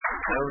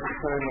Now it's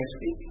declaring my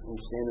speech. I'm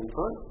standing in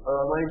front.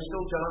 My name's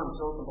still John. I'm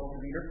still a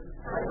compulsive eater.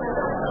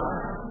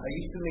 I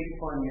used to make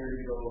fun years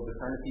ago of the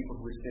kind of people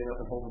who would stand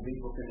up and hold a big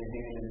book in their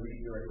hand and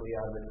read directly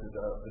out of it, because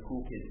the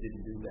cool kids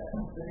didn't do that.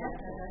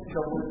 The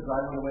trouble is,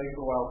 I went away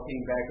for a while, came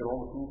back, and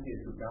all the cool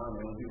kids were gone.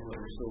 The only people that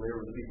were still there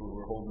were the people who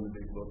were holding the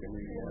big book and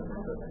reading out of it.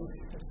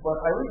 But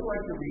I always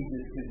like to read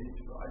this because,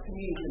 to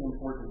me, it's an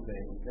important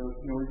thing.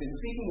 We've been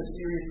speaking of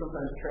serious,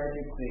 sometimes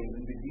tragic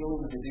things. We've been dealing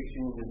with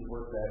addiction in its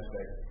worst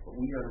aspect, but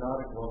we are not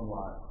a glum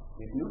lot.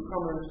 If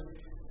newcomers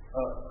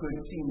could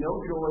see no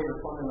joy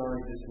or fun in our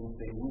existence,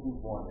 they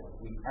wouldn't want it.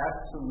 We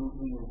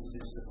absolutely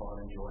insist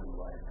upon enjoying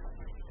life.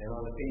 And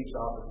on the page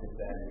opposite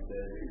that, it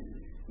says,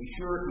 we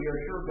are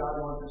sure God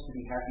wants us to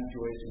be happy,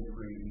 joyous, and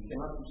free. We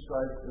cannot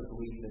subscribe to the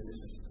belief that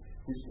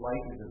this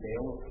life is a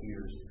vale of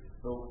tears,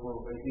 though it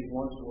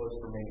once was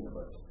for many of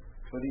us.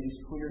 But it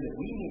is clear that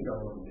we need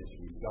our own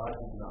mysteries. God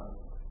does not.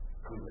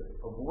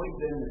 Avoid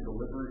then the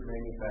deliberate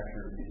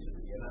manufacture of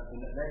misery. And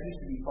that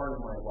used to be part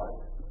of my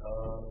life.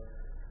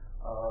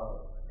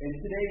 And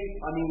today,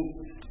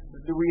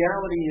 the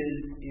reality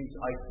is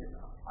I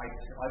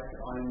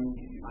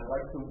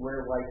like to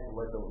wear life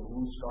like a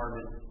loose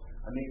garment.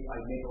 I make a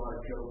lot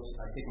of jokes.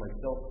 I take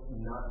myself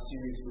not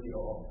seriously at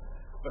all.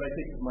 But I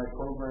take my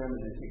program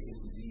and I take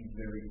this disease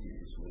very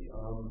seriously.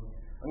 I'm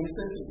going to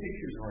send some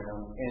pictures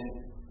around,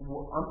 and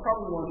I'm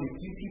probably one of the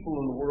few people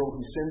in the world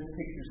who sends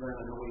pictures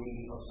around knowing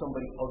of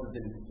somebody other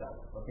than himself,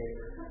 okay?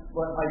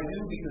 But I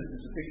do, because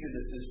there's a picture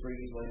that says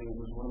Brady's Landing.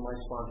 It was one of my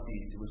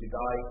sponsees. It was a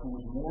guy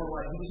who was more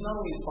like, he was not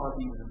only a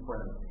sponsee, he was a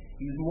friend.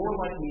 He was more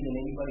like me than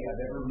anybody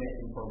I've ever met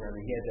in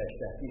programming. He had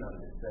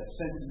that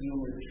sense of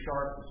humor, the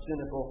sharp, the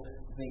cynical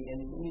thing,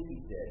 and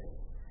he's dead.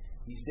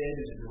 He's dead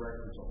as a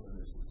direct result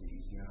of this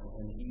disease,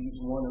 and he's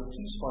one of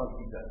two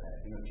sponsees I've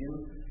had.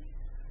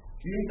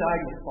 Jim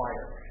died with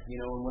fire, and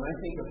when I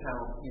think of how,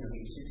 he was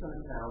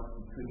 600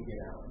 pounds, he couldn't get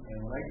out. And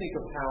when I think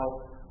of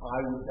how I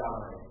would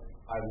die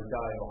of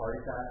a heart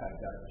attack, I'd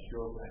die of a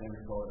stroke, I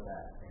never thought of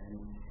that.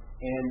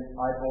 And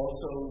I've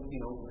also,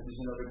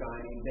 there's another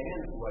guy named Dan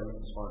who I was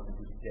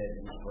responsible who's dead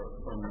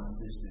from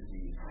this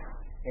disease.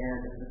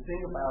 And the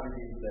thing about it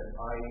is that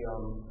I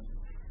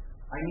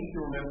need to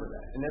remember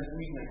that. And that's the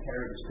reason I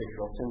carry this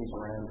picture. I'll send these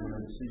around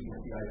so you can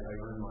see I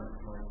earn my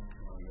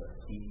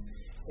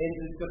teeth. And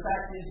the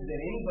fact is that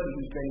anybody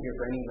who's been here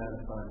for any amount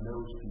of time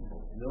knows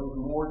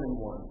more than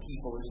one.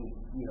 People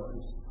isn't,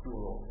 is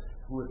plural,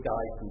 who have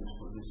died from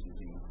this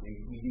disease.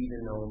 We've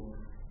either known,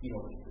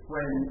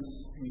 friends,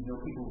 we've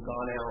known people who've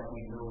gone out,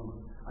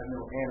 I've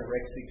known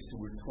anorexics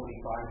who were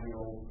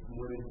 25-year-old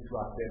women who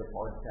dropped dead of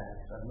heart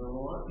attacks. I've known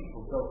a lot of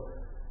people. So,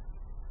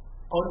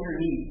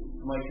 underneath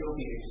my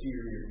joking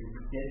exterior is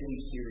the deadly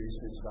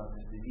seriousness about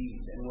this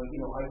disease. And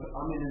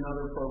I'm in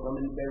another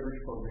program, in the beverage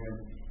program,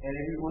 and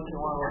every once in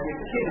a while I get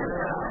kidded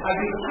about,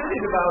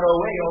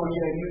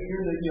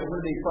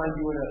 where they find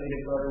you in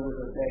a gutter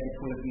with a bag of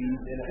Twinkies,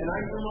 and I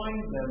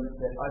remind them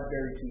that I've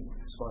buried two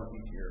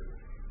sponsees here,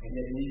 and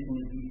that it isn't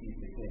as easy as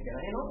they think.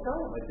 And I'll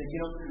tell them, I said,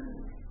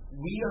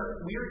 we are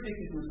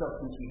addicted to a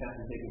substance we have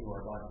to take into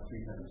our body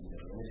 3 times a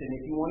day. And I said,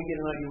 if you want to get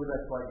an idea what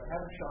that's like,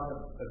 have a shot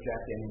of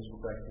Jack Daniels for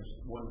breakfast,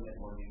 one at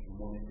lunch, and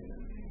one at dinner.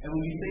 And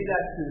when you say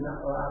that to an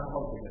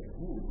alcoholic, they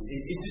go, ooh,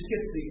 it just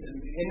gets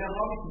and now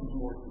obviously there's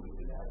more to it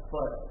than that.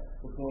 But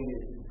the point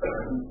is,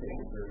 I do take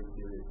it very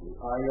seriously.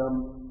 I'm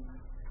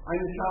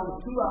the child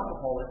of 2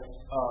 alcoholics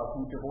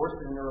who divorced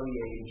at an early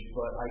age,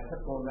 but I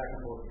kept going back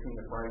and forth between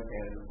the frying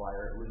pan and the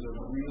fire. It was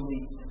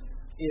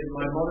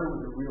my mother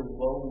was a real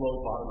low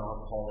bottom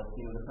alcoholic,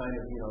 the kind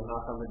of,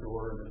 knock on the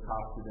door and the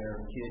cops are there,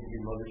 and kids,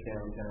 your mother's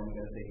downtown, we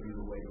got to take you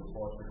away to a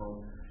foster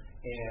home.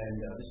 And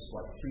this is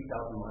like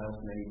 3,000 miles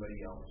from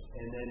anybody else.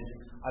 And then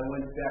I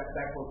went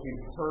back with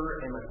her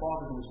and my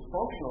father, who was a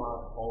functional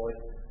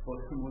alcoholic,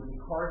 but who was a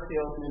car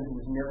salesman, who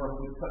was never,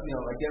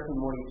 I get up in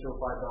the morning, throw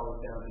 $5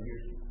 down, and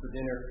here's for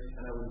dinner,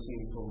 and I wouldn't see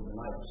him until the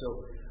night.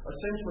 So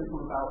essentially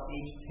from about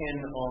age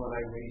 10 on,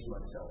 I raised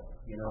myself,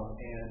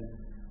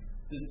 and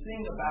the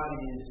thing about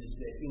it is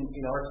that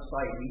in our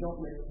society, we don't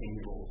let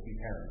 10-year-olds be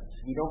parents.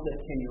 We don't let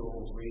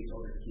 10-year-olds raise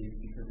other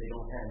kids because they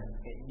don't have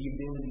the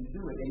ability to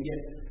do it. And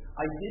yet,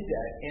 I did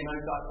that, and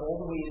I got all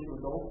the way into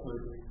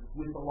adulthood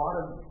with a lot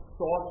of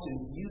thoughts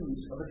and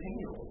views of a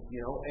 10-year-old.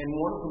 And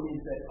one of them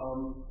is that,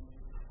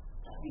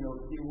 there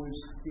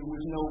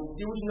was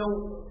no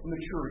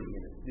maturity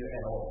in it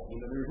at all.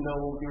 There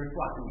was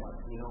black and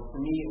white.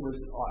 For me, it was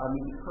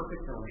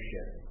perfect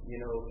ownership.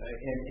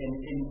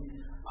 And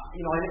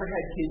I never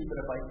had kids, but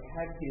if I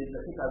had kids,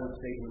 I think I would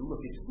say, look,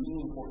 it's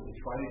really important to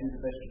try to do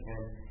the best you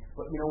can.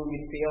 But when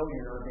you fail,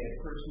 you're not a bad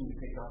person. You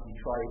pick up, you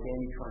try again,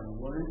 you try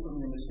and learn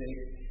from your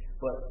mistakes.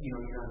 But you're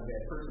not a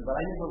bad person. But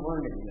I never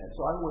learned any of that.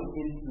 So I went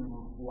into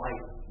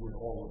life with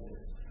all of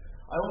this.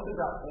 I also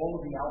got all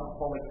of the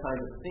alcoholic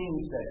kind of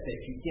things that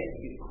you get.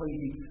 You get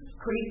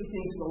crazy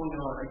things going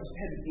on. I just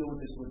had to deal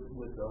with this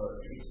with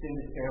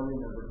extended family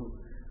member who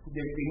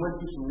they went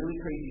through some really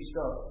crazy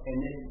stuff, and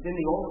then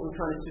they all were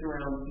trying to sit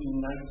around being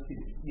nice to,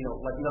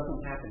 like nothing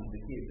happened to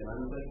the kids. And I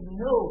was like,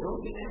 no, don't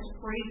get that's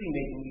crazy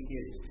making the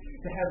kids.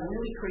 to have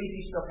really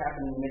crazy stuff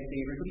happen the next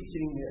day. Everybody's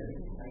sitting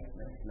there,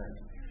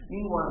 nice.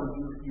 Meanwhile,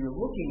 you're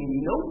looking and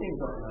you know things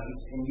aren't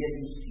nice, and yet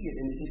you see it,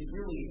 and it's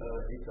really,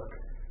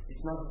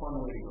 it's not a fun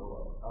way to grow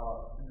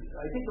up.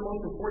 I think the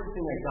most important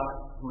thing I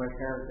got from my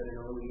parents at an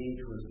early age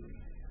was,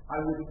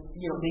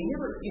 they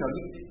never,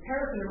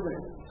 parents are never going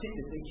to sit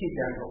the kid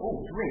down and go,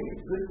 oh, drink,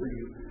 it's good for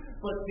you.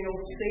 But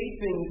they'll say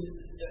things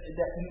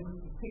that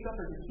you pick up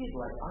as a kid,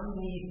 like,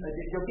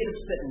 they'll get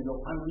upset and go,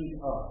 I need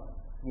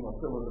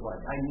fill in the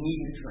blank. I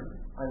need a drink.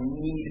 I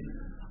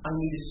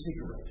need a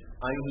cigarette.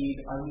 I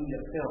need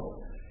a pill.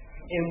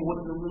 And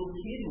what the little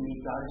kid in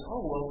me got is,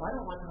 oh, well, I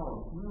don't like how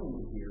I'm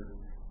feeling here.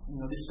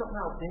 There's something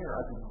out there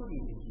I can put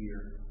in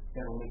here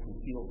that'll make me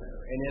feel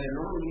better. And at an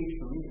early age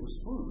for me, it was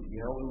food.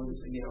 It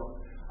was,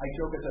 I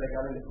joke that I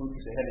got into food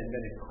because I hadn't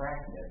invented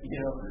crack yet. But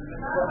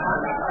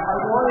I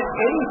wanted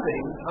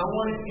anything. I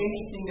wanted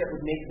anything that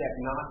would make that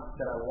knot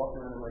that I walked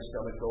around in my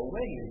stomach go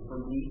away. And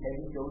for me,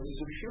 heavy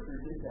doses of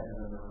sugar did that at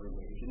an early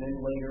age. And then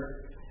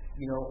later,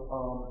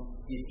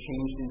 it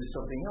changed into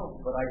something else.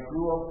 But I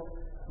grew up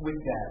with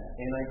that,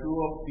 and I grew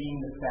up being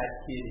the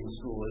fat kid in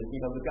school. And,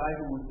 the guy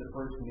who was the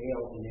first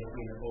male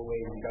in OA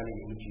and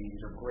Gunny AG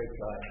is a great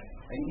guy.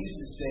 And he used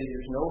to say,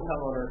 there's no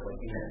hell on earth like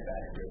being a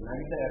fat kid. And I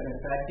said, I've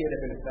been a fat kid, I've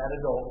been a fat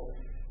adult.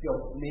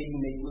 Maybe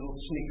make little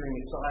snickering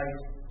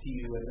asides to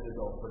you as an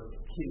adult, but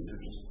kids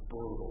are just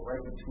brutal,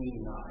 right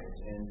between the eyes.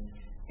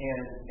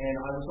 And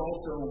I was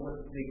also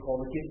what they call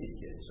a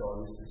gifted kid, so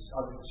I was the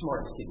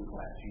smartest kid in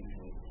class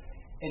usually.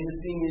 And the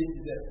thing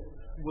is that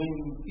when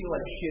you feel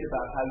like shit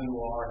about how you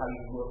are, how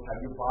you look, how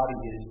your body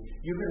is,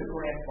 you're going to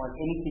grasp on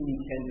anything you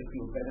can to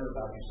feel better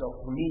about yourself.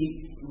 For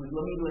me, it was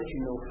let me let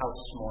you know how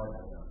smart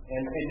I am.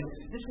 And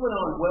this went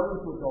on well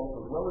into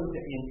adulthood, well into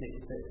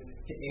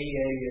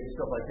AA and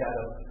stuff like that.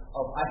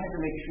 I had to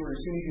make sure as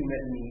soon as you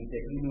met me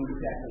that you knew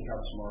exactly how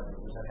smart I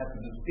was. I had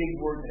to use big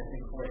words and I had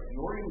to correct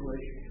your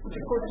English, which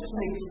of course just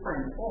makes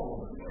friends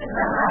fall over.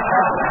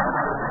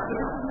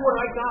 This is what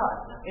I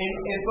got.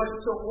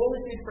 But so all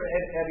it did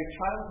at a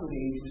childhood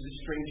age was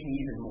estrange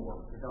me even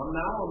more. Now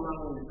I'm not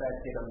only the fat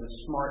kid, I'm the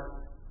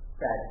smart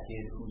fat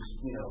kid who's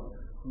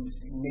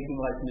making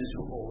life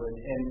miserable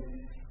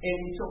and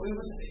so it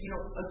was,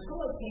 until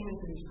I came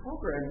into these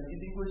programs,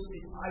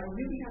 I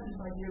really had this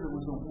idea there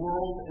was a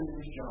world and there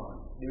was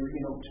John. There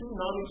were, two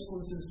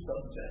non-exclusive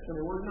subsets,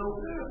 and there was no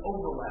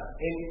overlap.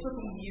 And it took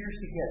me years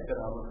to get that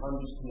I'm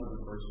just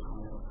another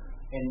person,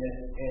 and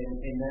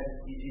that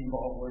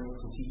involved learning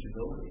some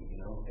teachability,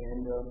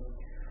 And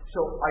so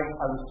I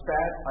was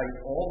fat.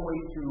 All the way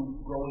through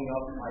growing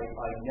up,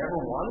 I never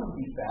wanted to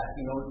be fat,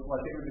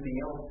 like everybody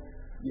else.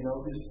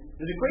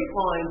 There's a great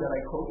line that I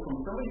quote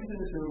from somebody who's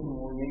in this room who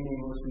will remain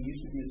nameless, who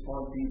used to be a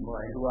sponsee of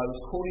mine, who I was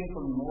quoting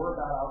from More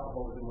About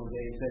Alcoholism one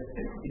day. He said,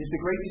 it is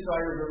the great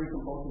desire of every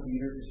compulsive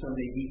eater to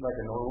someday eat like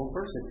a normal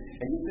person.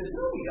 And he says,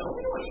 no, we don't want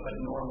to eat like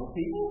normal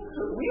people.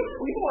 We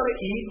want to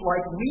eat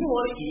like we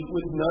want to eat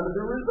with none of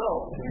the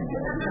results. Would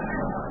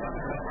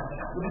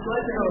you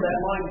like to know that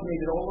line is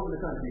made it all over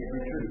the country?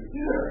 It's true.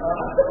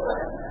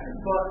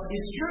 But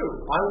it's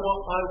true.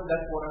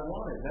 That's what I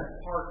wanted. That's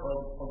part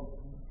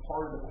of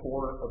the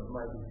core of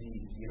my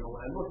disease, And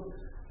look,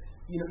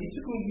 it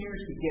took me years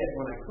to get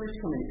when I first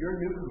come in. You're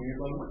a newcomer. You're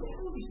going, what the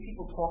hell are these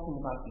people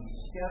talking about? These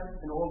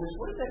steps and all this.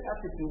 What does that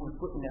have to do with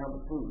putting down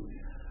the food?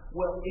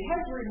 Well, it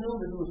has very little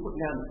to do with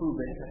putting down the food,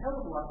 but it has a hell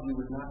of a lot to do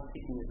with not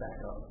picking it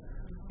back up.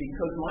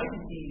 Because my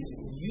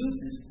disease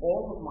uses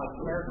all of my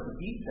character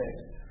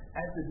defects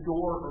as a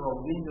door or a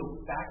window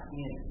back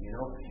in,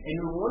 And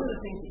one of the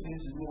things it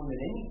uses more than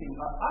anything,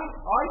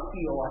 I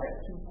feel I have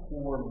two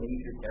core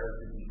major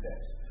character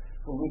defects,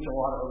 from which a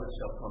lot of other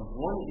stuff comes.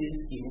 One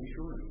is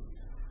immaturity.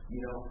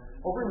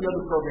 Over in the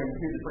other program, you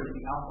hear the phrase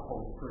the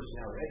alcoholic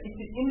personality.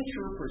 It's an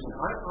immature person.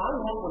 I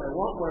want what I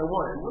want when I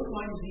want. And what's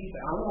my disease?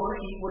 I want to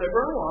eat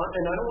whatever I want,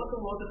 and I don't want the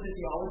laws of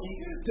physiology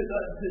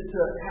to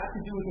have to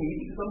do with me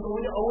because I'm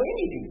going to OA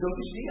meetings. Don't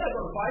you see? I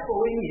go to 5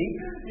 OA meetings.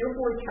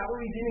 Therefore,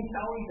 calories in and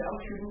calories out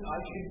I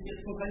should get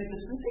some kind of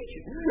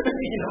dispensation.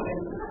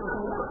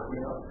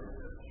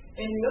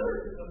 And the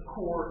other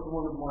core,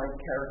 one of my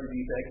character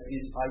defects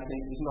is, I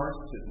think, is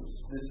narcissism.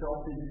 The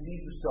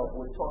disease of self,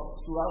 where it talks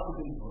throughout the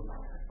big book,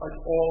 like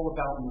all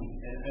about me.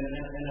 And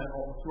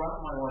throughout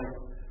my life,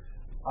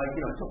 I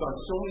took on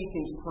so many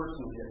things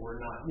personally that were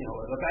not,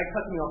 the guy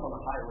cuts me off on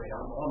the highway.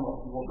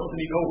 Well, doesn't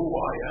he know who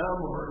I am?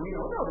 Or,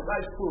 no, the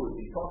guy's clueless.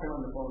 He's talking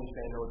on the phone, he's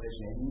saying no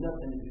addition. It had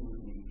nothing to do with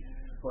me.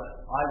 But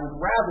I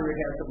would rather it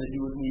have something to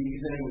do with me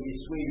because then it would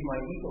assuage my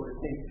ego to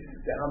think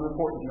that I'm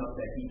important enough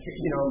that he can,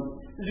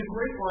 There's a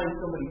great line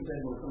somebody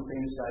said, when some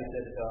famous guy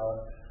said,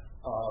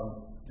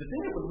 the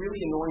thing that would really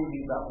annoy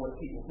me about what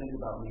people think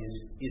about me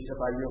is if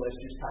I realize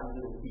just how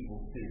little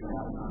people think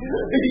about me.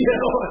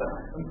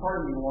 And part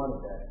of me wanted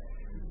that.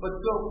 But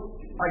so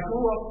I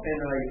grew up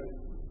and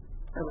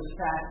I was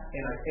fat,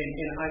 and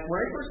when I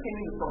first came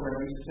into the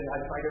program, I used to say I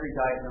tried every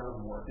diet and none of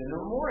them worked. And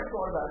the more I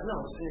thought about it,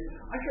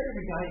 I tried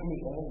every diet and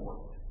they all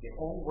worked. They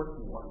all worked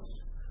once.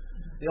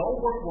 They all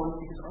work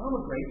once because I'm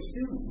a great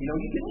student. You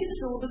give me a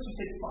syllabus, you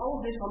say,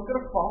 follow this, I'm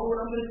going to follow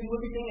it, I'm going to do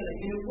everything,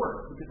 and it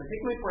works. Because I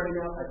take my brain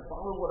out, I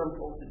follow what I'm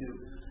told to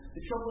do. The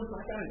trouble is,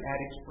 I got an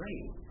addict's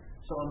brain.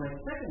 So on my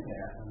second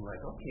half, I'm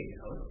like, okay,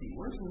 let's see,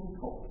 where's the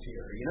loopholes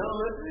here? And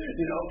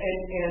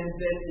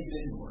then it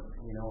didn't work,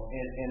 and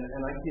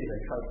I did. I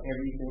tried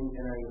everything,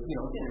 and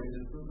again,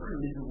 it was very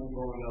miserable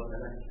growing up,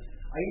 and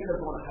I ended up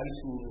going to high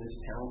school in this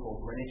town called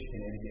Greenwich,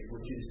 Connecticut,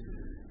 which is,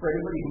 for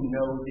anybody who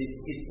knows,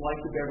 it's like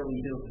the Beverly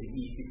Hills of the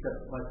East,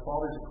 except my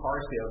father's a car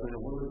salesman,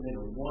 and we're living in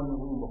a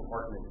one-room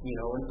apartment,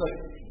 and it's like,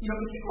 if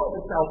you grow up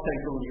in South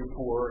Central and you're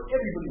poor,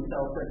 everybody in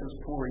South Central is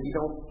poor, and you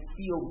don't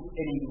feel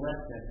any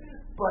less than.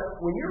 But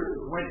when you're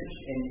in Greenwich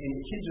and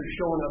kids are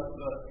showing up,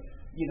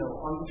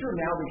 I'm sure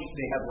now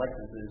they have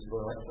Lexuses or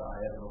Alexa, I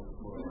don't know.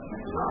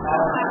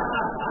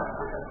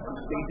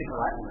 Basic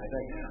Latin, I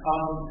think.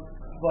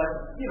 But,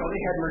 they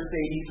had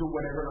Mercedes or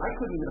whatever, and I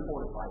couldn't even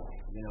afford a bike,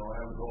 and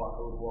I would go off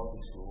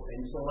to school.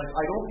 And so,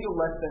 I don't feel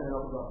less than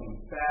enough about being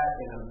fat,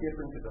 and I'm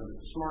different because I'm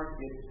a smart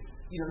kid.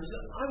 So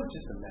I was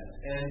just a mess.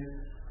 And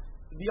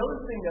the other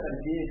thing that I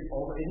did,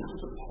 and this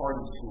was a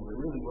party school, it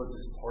really was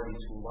this party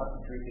school, lots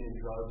of drinking and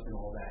drugs and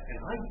all that. And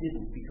I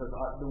didn't, because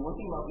the one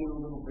thing about being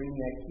a little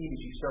brainiac kid is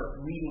you start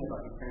reading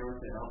about your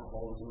parents and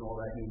alcoholism and all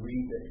that, and you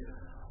read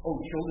that,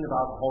 children of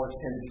alcoholics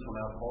tend to become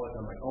alcoholics.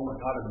 I'm like, oh my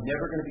God, I'm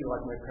never going to be like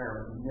my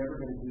parents. I'm never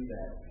going to do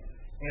that.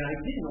 And I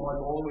didn't know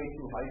all the way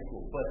through high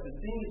school. But the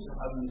thing is,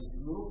 I was this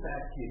little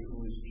fat kid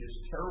who was just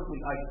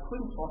terribly, I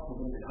couldn't talk to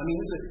women. I mean,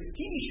 there's a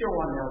TV show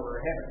on now where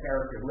I have a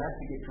character who has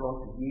to get drunk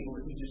and be able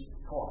to, he just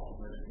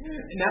talks.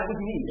 And that was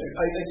me.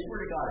 I swear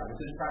to God, this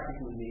is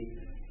practically me.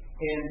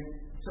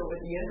 And so at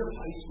the end of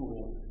high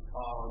school,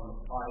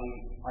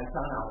 I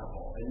found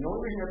alcohol. And the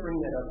only reason I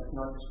bring that up, it's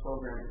not this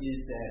program, is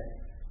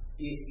that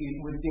it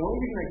was the only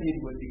reason I did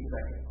was because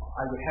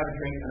I would have a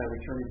drink and I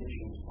would turn into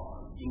James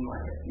Bond in my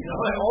head.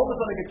 All of a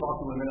sudden I could talk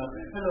to women.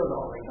 Hello,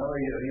 darling. How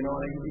are you? And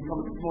I could become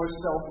more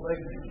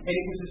and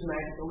it was this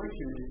magic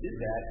elixir that did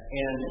that.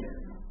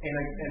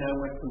 And I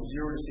went from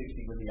 0 to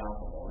 60 with the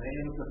alcohol. And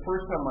it was the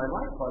first time in my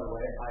life, by the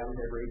way, I was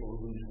ever able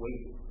to lose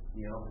weight.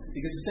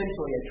 Because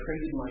essentially I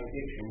traded my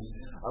addictions.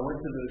 I went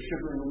to the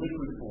sugar and the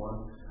liquid form.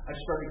 I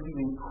started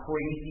doing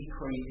crazy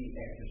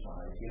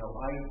exercise.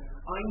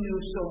 I knew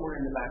somewhere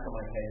in the back of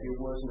my head there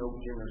was no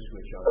dimmer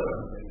switch up.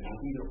 It was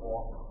either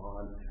off or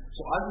on.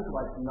 So I would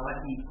not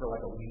eat for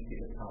a week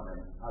at a time.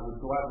 I would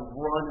go out and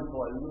run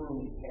until I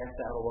literally passed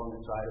out along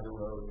the side of the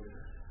road.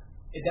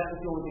 And that was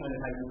the only thing I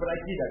had to do. But I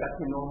did. I got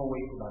to a normal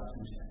weight for about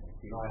 2 seconds.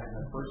 I had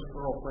my first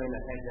girlfriend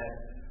that had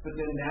that. But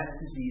then that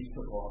disease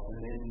took off,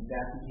 and then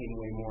that became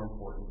way more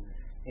important.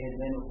 And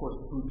then, of course,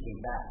 the food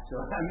came back. So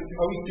I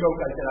always joke.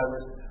 I said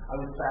I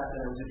was fat,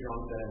 then I was a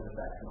drunk, then I was a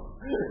fat drunk.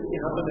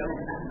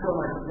 So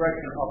my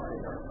progression up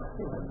there.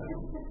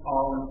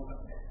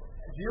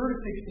 0 to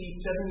 60,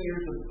 7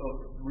 years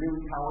of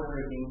really power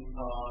drinking,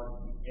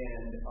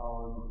 and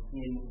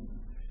in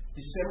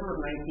December of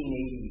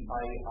 1980,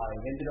 I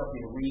ended up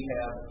in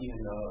rehab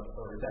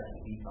or it's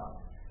actually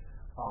detox.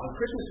 On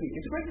Christmas week,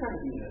 it's a great time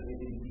to be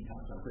in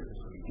detox on Christmas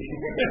week.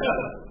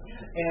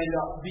 And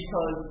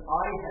because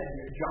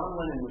John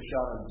Lennon was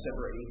shot on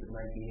December 8th of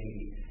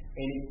 1980,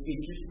 and it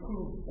just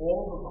proved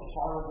all of the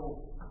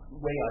horrible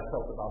way I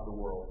felt about the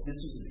world. This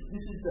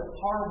is the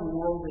horrible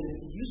world, and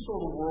if you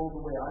saw the world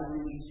the way I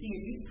really see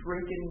it, you'd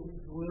drink and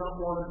not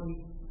want to be,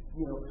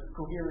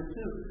 coherent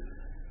too.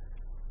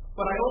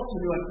 But I also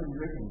knew I couldn't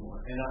drink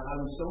anymore, and I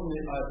was so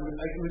it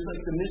was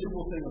like the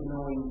miserable thing of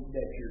knowing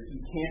that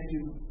you can't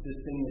do this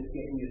thing that's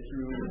getting you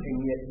through, and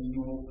yet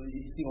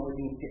it's the only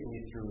thing that's getting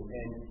you through.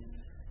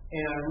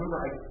 And I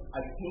remember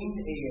I came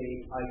to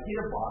AA, I hit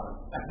a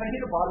bottom. I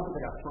hit a bottom because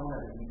I got thrown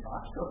out of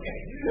detox. Okay,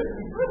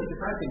 it's really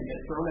depressing to get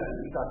thrown out of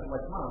detox. I'm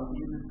like, Mom,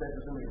 you use this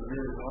for something that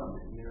really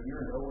wrong. You're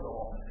a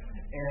know-it-all.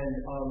 And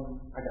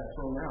I got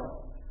thrown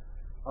out.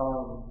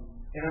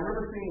 And I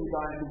remember seeing a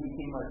guy who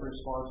became my first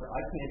sponsor.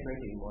 I can't drink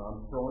anymore.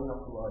 I'm throwing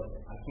up blood.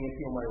 I can't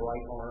feel my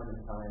right arm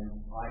in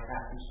time. I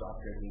have to stop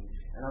drinking.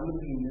 And I'm going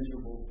to be a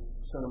miserable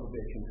son of a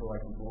bitch until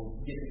I can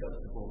get the guts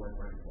to pull my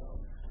brains out.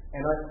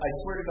 And I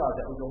swear to God,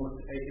 that was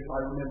almost, if I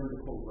remember the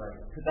quote right,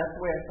 because that's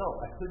the way I felt.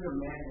 I couldn't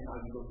imagine how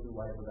you go through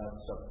life without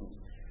substance.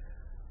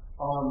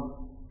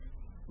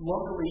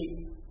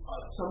 Luckily,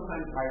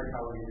 sometimes higher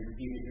power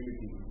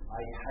intervened.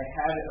 I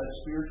had a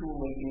spiritual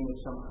awakening of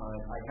some kind.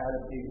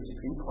 It was a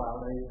green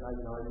cloud.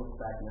 I look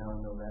back now and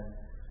know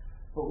that.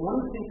 But one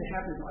of the things that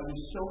happened is I was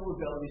so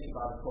rebellious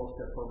about a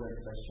 12-step program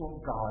because I saw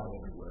God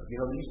everywhere. They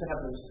used to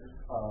have those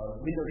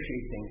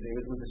window-shaped things. They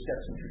were the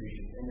steps and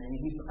traditions. And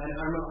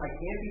I remember, I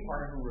can't be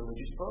part of a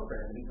religious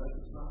program. And he's like,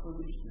 it's not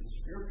religious, it's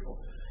spiritual.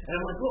 And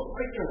I'm like, look,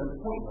 right there on the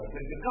point,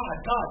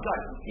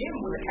 God, him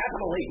with a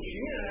capital H,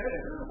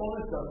 all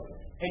this stuff.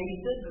 And he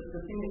said that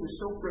the thing that was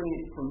so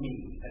brilliant for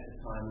me at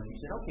the time was he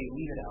said, okay,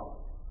 leave it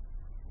out.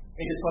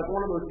 And it's like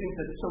one of those things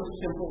that's so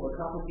simple, a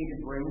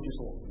complicated brain just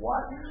like,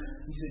 what?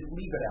 He said,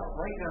 leave it out.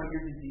 Right now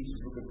your disease is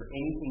looking for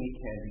anything it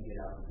can to get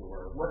out the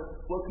door. What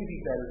could be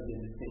better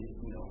than to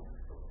think,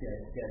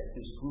 that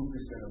this group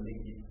is going to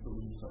make you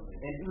believe something.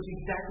 And it was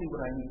exactly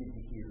what I needed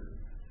to hear.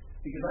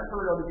 Because I've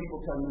heard other people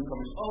tell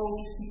newcomers, oh,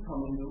 just keep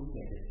coming, you'll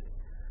get it.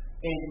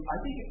 And I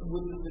think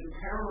with the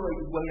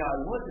paranoid way I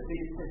was, if they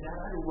had said that,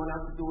 I'd have run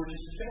out the door just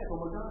as fast. Oh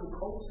my God, the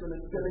cult's going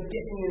to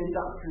get me and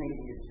indoctrinate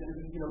me. It's going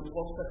to be, 12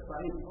 steps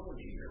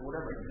Scientology or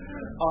whatever.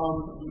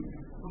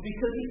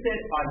 Because he said,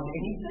 and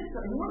he said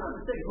something, he went on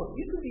to say, look,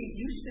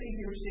 you stay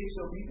here, stay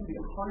sober, you can be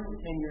 110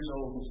 years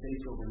old and stay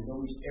sober, and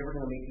nobody's ever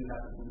going to make you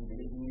have to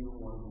believe anything you don't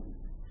want to believe.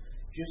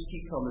 Just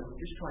keep coming,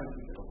 just try and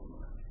keep it open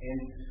mind.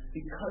 And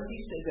because he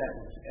said that,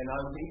 and I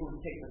was able to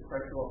take the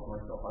pressure off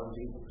myself, I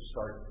was able to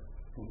start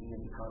thinking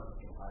of the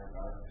concept of higher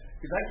power.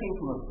 Because I came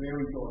from a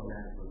very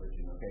dogmatic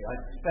religion, okay?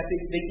 In fact,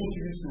 they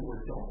introduced the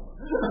word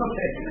dogma.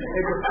 Okay?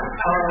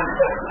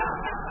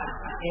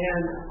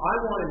 And I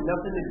wanted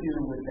nothing to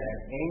do with that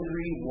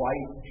angry,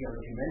 white,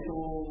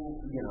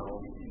 judgmental,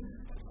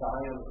 guy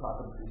on the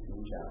top of the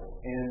Sistine Chapel.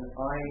 And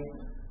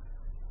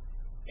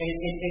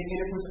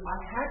it was, I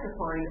had to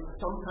find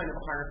some kind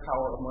of higher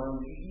power of my own.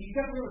 You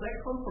got to realize that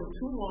comes from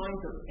two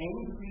lines of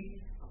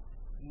angry,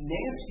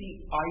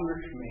 nasty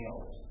Irish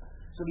males.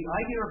 So the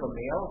idea of a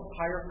male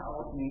higher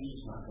power to me is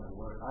just not going to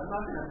work. I'm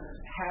not going to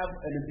have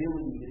an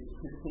ability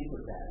to think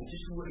of that. It's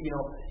just, and when I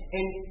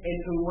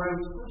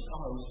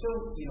was so,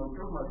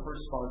 drove my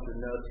first sponsor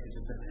notes because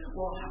it said,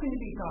 well, how can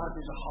you be God if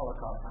there's a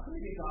Holocaust? How can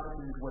you be God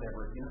if there's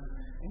whatever,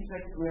 And he's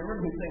like, I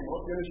remember him saying, well,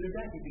 if there's your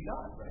death, you'd be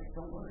God, right?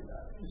 Don't worry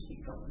about it. Just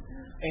keep going.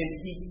 And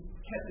he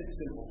kept it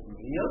simple for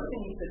me. The other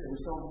thing he said that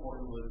was so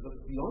important was, look,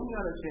 the only thing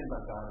I understand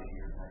about God is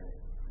your title.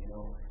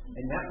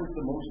 And that was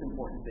the most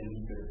important thing he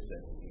could have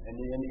said to me. And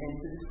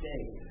to this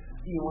day,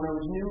 when I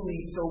was newly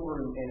sober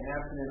and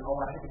abstinent,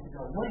 I had to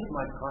figure out what is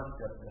my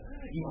concept.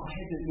 I had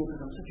to, because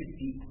I'm such a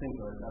deep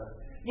thinker about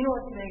it.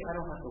 Today I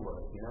don't have to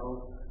worry.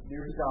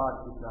 There's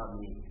God, it's not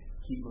me.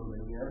 Keep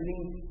moving.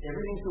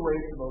 Everything's the way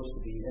it's supposed to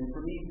be. And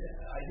for me,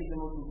 I think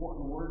the most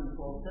important word in the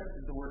 12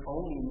 steps is the word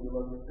only in the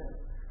 11th step.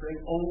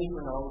 Praying only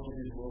for knowledge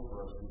of His will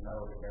for us and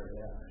power to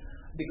carry it out.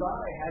 The God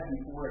I had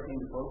before I came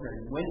to the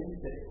program, when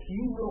the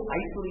few little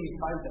isolated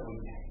times that we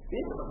had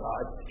been with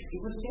God,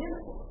 it was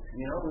Santa Claus. It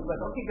was like,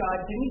 okay,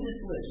 God, give me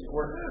this list,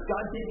 or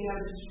God, get me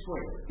out of this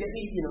situation, get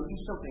me, do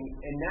something.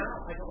 And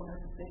now I don't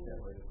have to think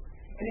that way.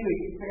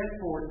 Anyway, fast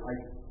forward,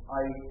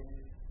 I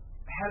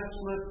had a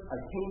slip, I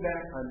came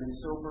back, I've been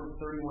sober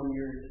 31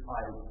 years,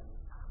 by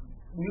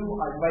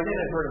then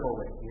I'd heard of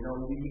OA. You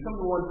come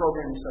to one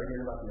program, you start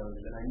hearing about the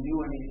others, and I knew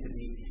I needed to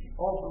be,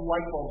 all the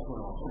light bulbs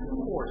went off. So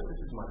of course,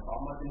 this is my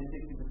problem. I've been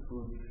addicted to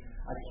food.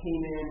 I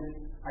came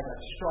in, I got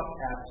struck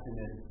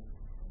abstinent,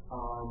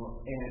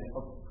 and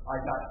I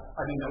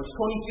was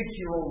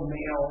 26-year-old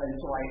male, and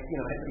so I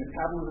had the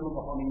metabolism of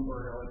a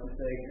hummingbird, I like to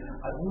say.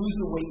 I lose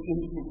the weight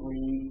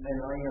instantly,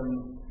 and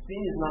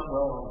sin is not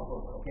well on the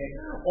hook, okay?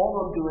 All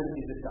I'm doing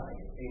is a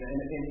diet.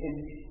 And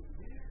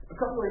a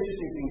couple of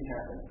interesting things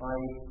happened.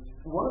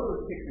 One of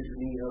those pictures of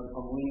me,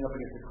 I'm leaning up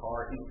against a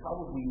car, is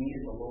probably me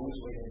at the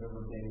lowest weight I've ever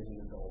been as an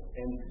adult.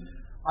 And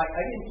I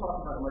didn't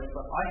talk about it much,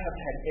 but I have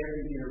had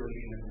every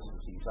iteration of this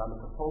disease. I'm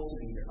a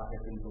compulsive eater. I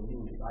have been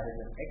bulimic. I have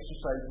been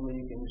exercise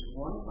bulimic. And this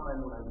one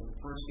time when I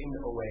first came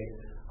to OA,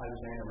 I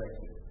was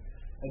anorexic.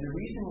 And the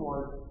reason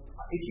was,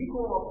 if you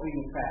grow up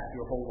being fat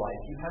your whole life,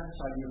 you have this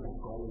idea of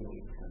going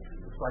away from country.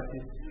 It's like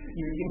this,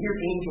 you can hear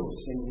angels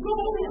singing, go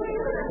away!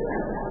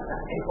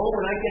 And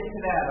when I get to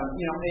that,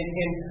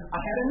 and I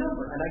had a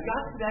number, and I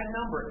got to that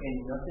number, and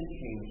nothing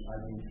changed.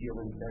 I've been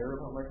feeling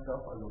better about myself.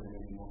 I was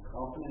getting more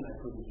confident. I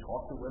couldn't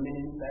talk to women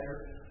any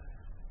better.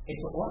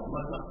 It's what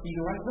must not be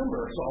the right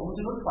number. So I was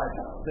another 5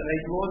 pounds. And I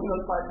lost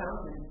another 5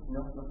 pounds, and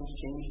nothing's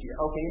changed here.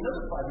 Okay,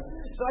 another 5 pounds.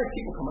 So I have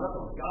people coming up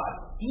and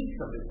God, eat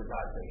something for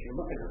God's sake. You're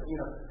looking at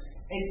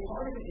And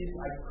part of it is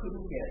I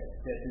couldn't get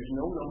that there's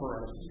no number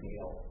on a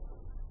scale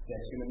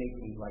that's going to make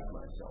me like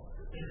myself.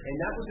 And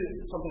that was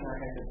something I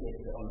had to get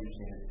to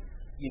understand.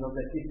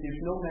 That if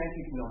there's no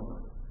magic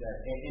number,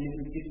 and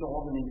it's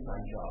all an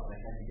inside job, I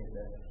had to get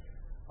that.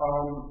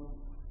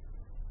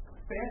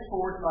 Fast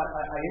forward,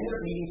 I ended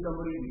up meeting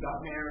somebody, we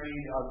got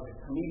married, I was a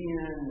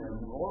comedian,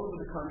 and all over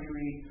the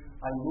country.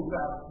 I moved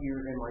out here,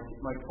 and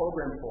my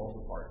program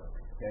falls apart.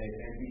 Okay,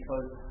 and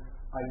because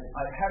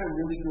I had a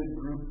really good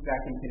group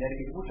back in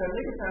Connecticut, which I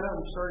later found out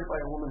was started by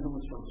a woman who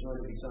was from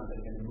Sorority Sunday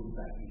and moved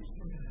back east.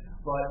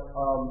 But,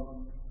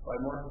 by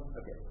Martha?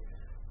 Okay.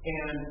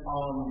 And,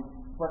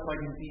 but my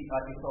disease,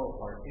 it fell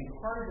apart. And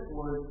part of it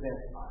was that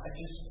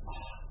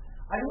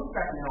I look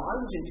back now, I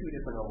was in 2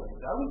 different OAs.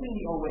 I was in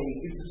the OA,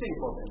 it was the same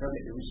program, okay?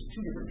 It was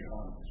 2 different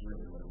genres, is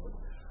really what it was.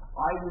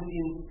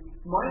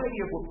 My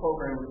idea of what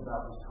program was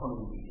about was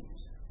coming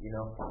meetings.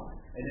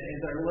 And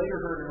as I later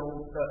heard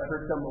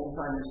some old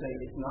timers say,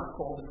 it's not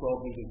called a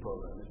 12-meeting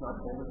program. It's not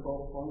called a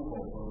 12-phone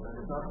call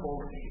program. It's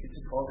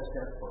called a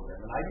step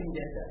program. And I didn't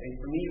get that. And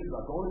for me, it was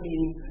about going to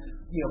meetings,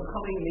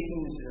 coming,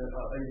 making this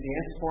an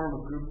advanced form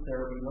of group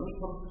therapy. Let me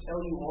come tell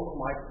you all of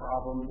my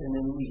problems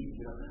and then leave.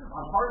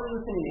 I'm hardly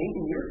listening to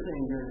anything you're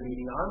saying during the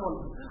meeting. I'm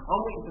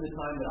waiting for the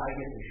time that I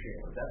get to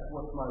share. That's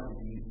what my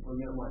disease,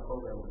 my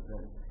program was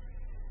then.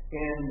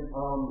 And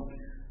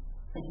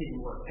It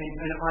didn't work.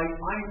 And I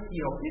 15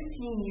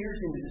 years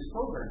into this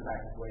program, in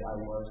fact, the way I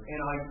was, and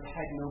I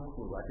had no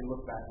clue. I can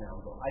look back now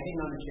and go, I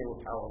didn't understand what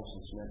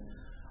powerlessness meant.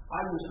 I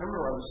remember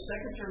I was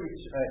secretary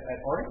at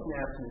Artist and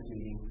Abstinence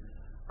meeting.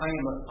 I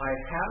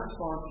have a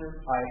sponsor.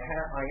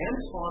 I am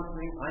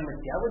sponsoring. I'm a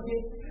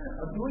delegate.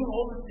 I'm doing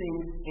all the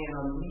things, and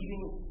I'm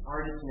leaving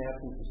Artist and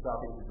Abstinence to stop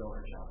into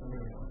donor shop.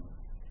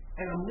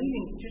 And I'm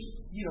leaving just,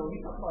 you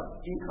talk about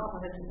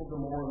incomprehensible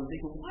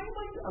demoralization. Why am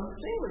I'm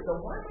saying to myself,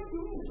 why am I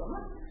doing this? I'm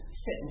not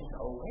sitting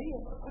away.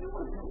 I don't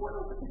want to go. I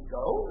don't want to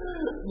go.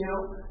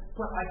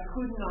 But I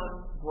could not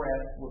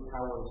grasp what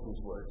powerlessness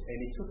was. And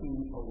it took me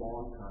a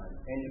long time.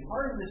 And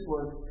part of this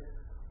was,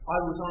 I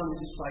was on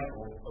this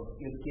cycle of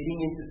getting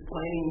into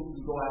planning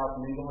to go out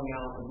and then going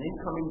out and then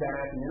coming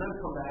back and then I'd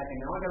come back and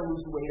now I got to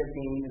lose the weight I've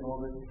gained and all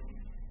this.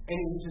 And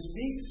it was this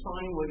big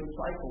sine wave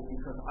cycle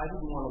because I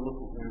didn't want to look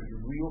at the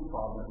real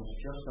problem that was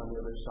just on the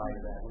other side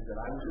of that, was that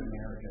I was in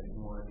marriage I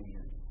didn't want to be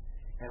in.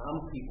 And I'm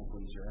a people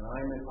pleaser, and I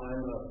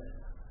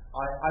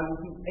would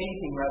do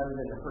anything rather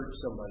than to hurt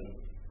somebody.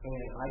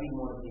 And I didn't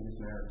want to be in this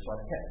marriage, so I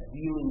kept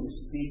wheeling this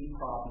big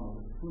problem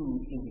of food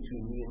in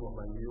between me and what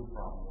my real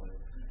problem was.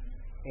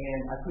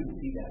 And I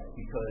couldn't see that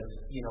because,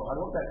 I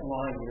love that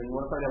line, you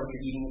want to find out what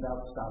you're eating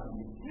without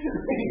stopping you.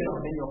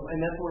 And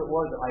that's what it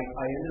was.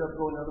 I ended up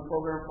going another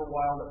program for a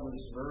while that was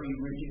very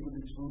rigid with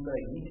its food, but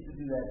I needed to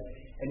do that.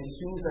 And as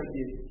soon as I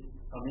did,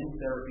 I'm in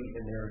therapy,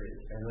 and there it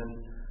is. And then,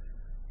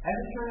 as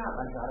it turned out,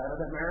 I got out of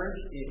that marriage.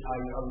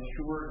 I was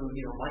sure,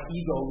 my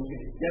ego was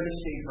going to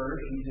devastate her.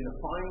 She's in a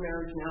fine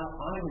marriage now.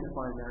 I'm in a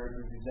fine marriage,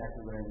 which is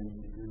exactly what I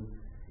needed to do.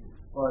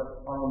 But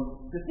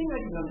the thing I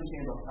didn't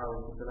understand about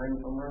powerlessness, and I'm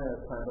running out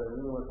of time, but I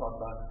really want to talk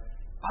about it,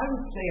 I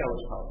would say I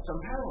was powerless.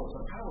 I'm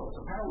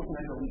powerless, and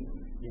I go eat.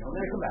 And then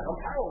I come back, I'm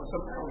powerless,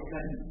 and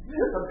I eat.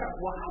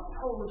 Well, how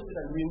powerless did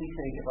I really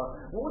think about?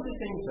 What was the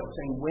thing? So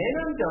saying, when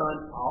I'm done,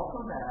 I'll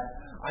come back.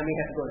 I may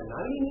have to go to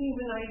 90 meetings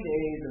in 90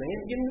 days, and I have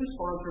to get a new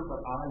sponsor,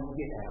 but I will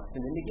get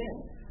abstinent again.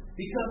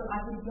 Because I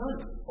had done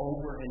it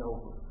over and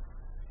over.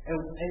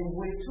 And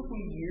what it took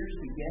me years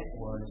to get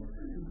was,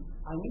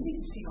 I needed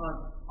to see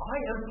I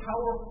am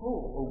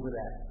powerful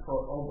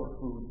over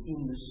food in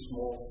the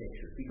small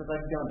picture, because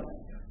I've done it.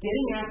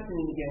 Getting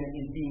abstinent again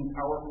is being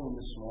powerful in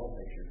the small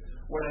picture.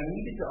 What I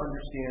needed to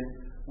understand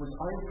was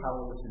I'm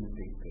powerless in the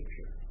big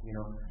picture.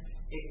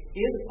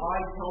 If I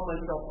tell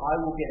myself I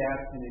will get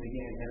abstinent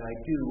again, and I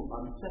do,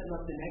 I'm setting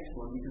up the next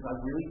one because I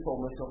really told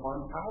myself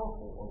I'm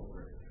powerful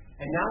over it.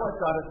 And now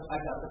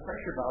I've got the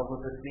pressure valve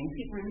where if things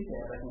get really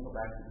bad, I can go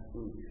back to the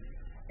food.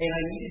 And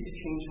I needed to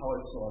change how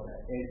I saw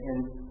that.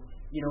 And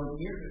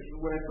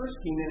when I first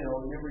came in, I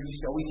remember you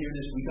used to always hear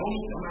this, we don't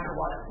eat no matter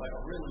what. It's like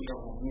a really,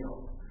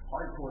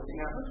 hardcore thing.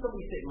 Now, heard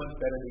somebody say it much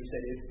better. They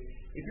said,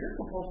 if you're a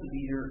compulsive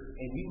eater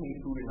and you've made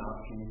food an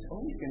option, it's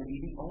always going to be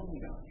the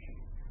only option.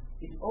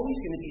 It's always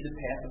going to be the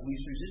path of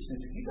least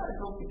resistance. If you've got to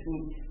go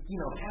between,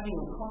 having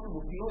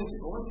uncomfortable feelings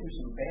and going through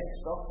some bad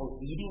stuff, or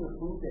eating a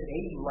food that A,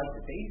 you like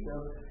the taste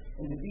of,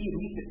 and to B, at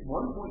least at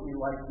one point in your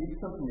life, did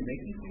something to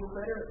make you feel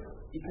better,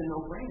 it's a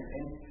no-brainer.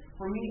 And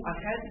for me, I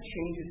had to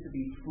change it to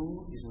be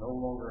food is no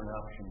longer an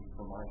option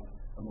for my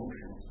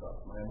emotional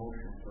stuff, my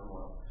emotional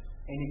turmoil.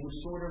 And it was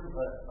sort of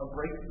a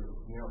breakthrough,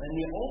 And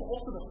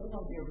also the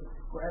whole idea of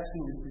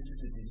grasping that this is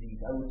a disease.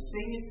 I would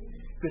say it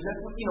because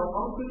that's what,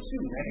 I'm a good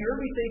student. I hear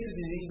everybody say it's a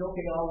disease,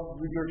 okay, I'll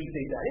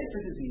regurgitate that. It's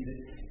a disease.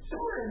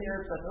 Somewhere in there,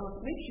 it's like,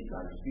 it makes you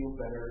guys feel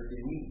better.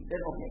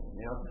 Okay,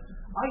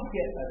 I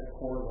get at a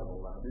core level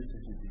now, this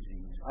is a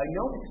disease. I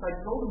know because I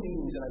go to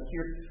meetings and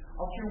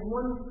I'll hear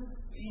one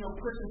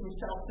person from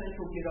South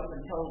Central get up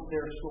and tell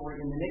their story,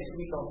 and the next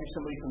week I'll hear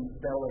somebody from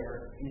Bel Air,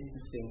 and it's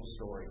the same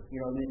story.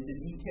 The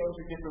details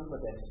are different, but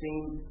that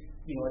same,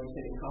 like I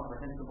said,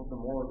 incomprehensible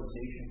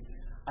demoralization,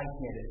 I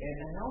get it. And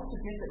I also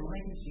get that my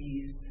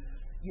disease,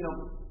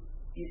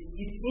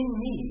 it's in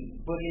me,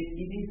 but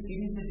it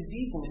is a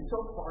disease, and it's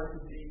so far to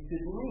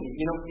delineate.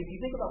 If you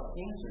think about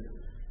cancer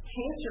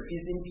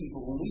is in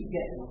people when we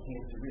get what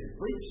cancer is,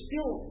 but it's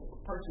still a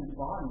person's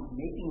body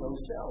making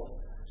those cells.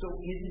 So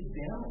is it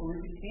them or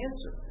is it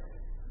cancer?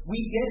 We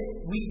get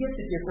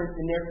the difference,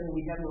 and therefore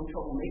we have no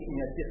trouble making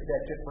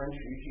that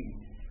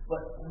differentiation.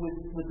 But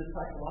with the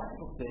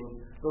psychological thing,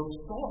 those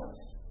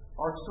thoughts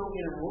are so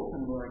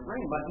interwoven in my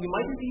brain.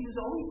 My disease is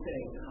always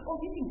saying, oh,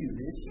 you can do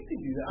this, you can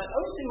do that. I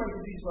always say my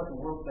disease is like a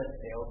world's best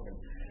salesman.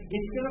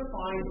 It's going to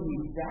find the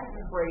exact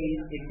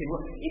phrase it can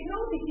work. It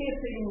knows it can't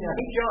say to me,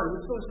 hey, John,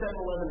 let's go to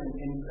 7-Eleven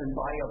and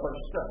buy a bunch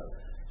of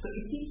stuff. So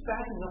it keeps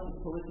backing up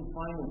until it can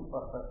find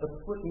a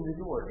foot in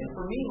the door. And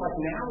for me, like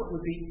now, it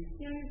would be,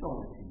 you're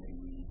going to see me.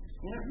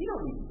 You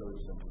don't need to go to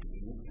somebody.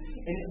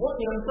 And it's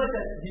like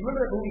that. Do you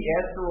remember that movie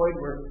Asteroid,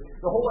 where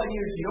the whole idea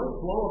is you don't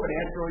blow up an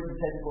asteroid to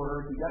head toward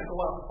Earth. You got to go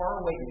out far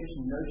away and just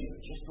nudge it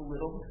just a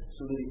little,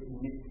 so that it can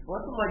get. Well,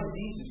 that's what my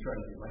disease is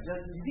trying to do. My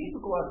disease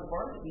will go out as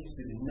far as it needs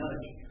to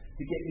nudge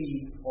to get me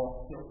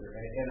off kilter,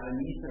 and I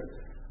need to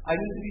I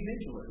need to be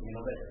vigilant.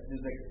 That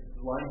there's a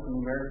line from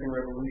the American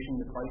Revolution,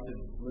 the price of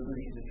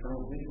liberty is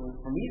eternal vigilance.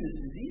 For me,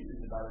 this disease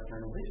is about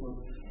eternal vigilance.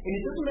 And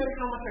it doesn't matter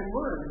how much I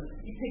learn,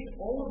 it takes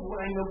all of what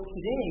I know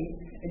today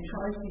and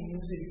tries to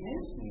use it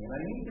against me. And I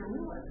need to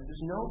realize that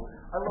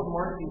I love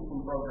Martin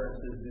from Progress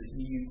says this,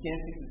 you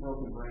can't fix a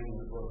broken brain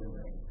with a broken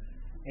brain.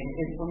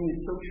 And for me,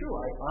 it's so true.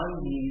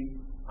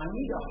 I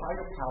need a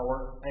higher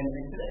power, and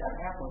today I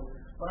have one,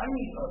 but I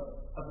need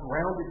a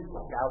grounded,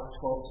 out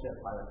 12-step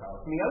higher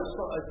power. For me,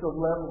 it's the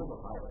levels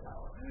of higher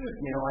power.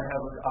 I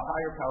have a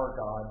higher power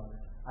God.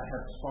 I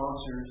have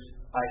sponsors.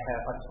 I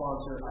have a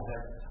sponsor.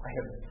 I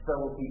have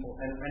fellow people,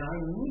 and I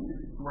need to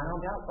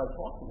ground out by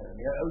talking to them.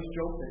 I always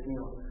joke that me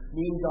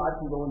and God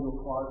can go into a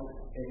closet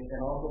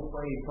and I'll go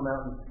pray and come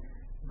out, and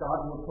God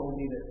will have told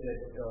me that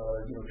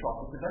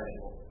chocolate's a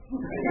vegetable.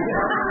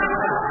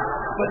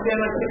 But then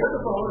I pick up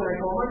the phone and I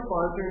call my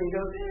sponsor and he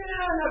goes,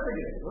 not for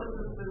good.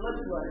 Let's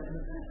do it.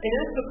 And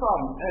that's the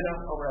problem. And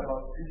I'll wrap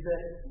up. Is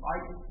that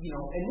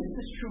and this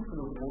is true for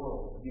the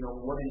world.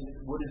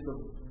 What is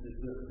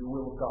the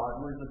will of God?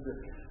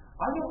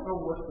 I don't know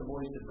what's the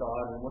voice of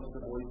God and what's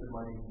the voice of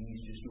my disease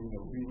just doing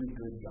a really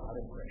good God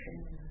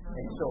impression.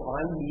 And so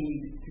I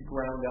need to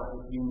ground out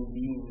with human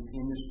beings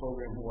in this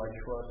program who I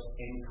trust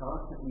and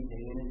constantly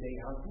day in and day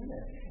out do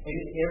that. And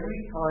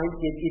every time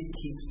it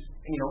keeps,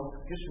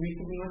 just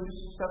recently on this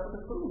stuff with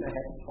the food, I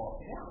had to talk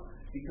it out.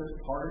 Because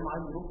part of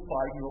my little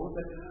 5-year-old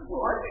said,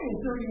 well, I've been in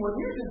 31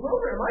 years in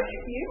program. I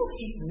should be able to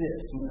eat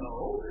this.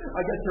 No.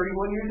 I got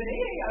 31 years in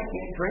AA. I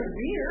can't drink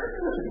beer.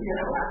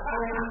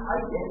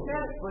 I get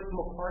that. But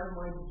part of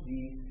my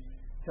disease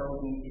tells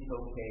me it's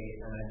okay.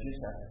 And I just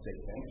have to say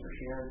thanks for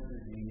sharing the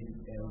disease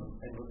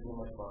and listening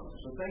to my sponsor.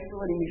 So thanks for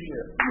letting me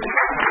share.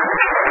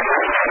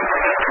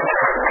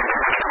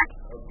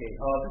 Okay,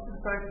 this is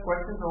time for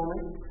questions only.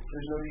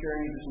 There's no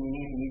sharing of this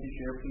meeting. If you need to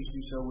share, please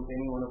do so with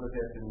any one of us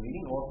after the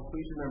meeting. Also,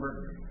 please remember,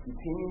 the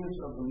opinions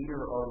of the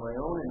leader are my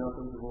own and not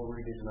those of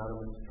Overeaters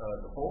Anonymous as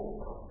a whole.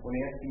 When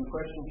asking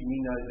questions, you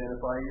need not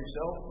identify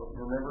yourself. But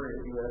remember,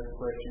 if you ask a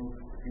question,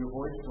 your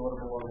voice is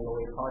audible on the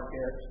OA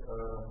podcast.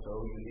 So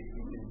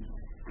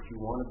if you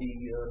want to be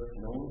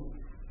known,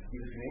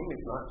 give us your name.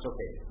 If not, it's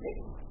okay.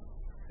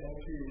 Thanks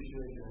for your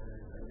sharing.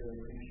 I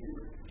really appreciate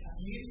it.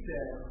 You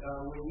said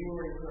when you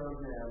were in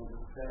program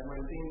that when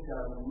things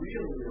got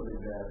really, really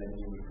bad, then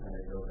you would kind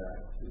of go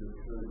back to the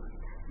food.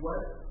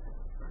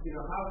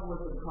 How was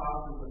the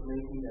process of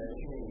making that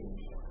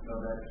change?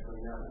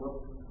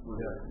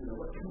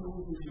 What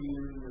tools did you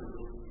use?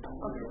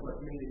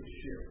 What made it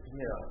shift?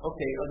 Yeah.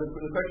 Okay.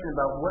 The question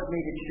about what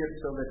made it shift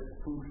so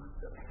that food.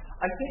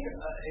 I think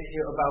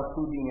about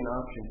food being an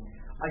option.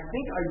 I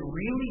think I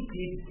really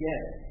did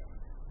get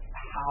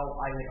how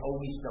I had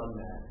always done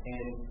that,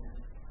 and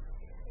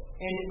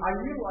I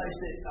realized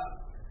that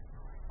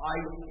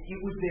it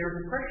was there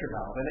as a pressure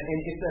valve. And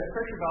if that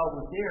pressure valve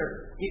was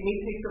there, it may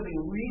take something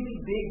really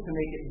big to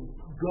make it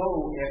go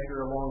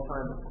after a long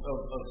time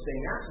of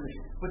staying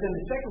abstinent. But then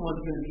the second one's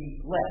going to be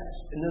less.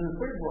 And then the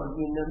third one,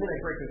 then I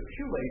break a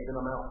shoelace and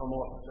I'm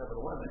off at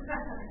 7-Eleven.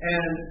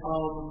 And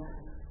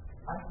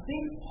I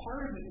think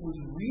part of it was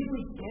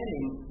really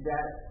getting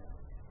that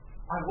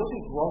I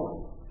wasn't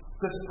growing.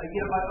 Because,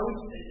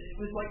 it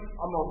was like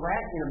I'm a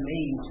rat in a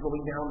maze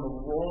going down the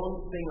wrong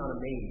thing on a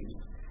maze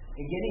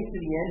and getting to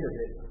the end of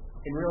it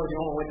and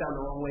realizing, I went down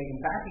the wrong way and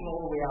backing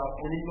all the way out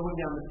and then going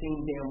down the same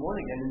damn one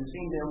again and the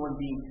same damn one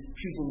being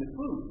choosing the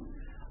food.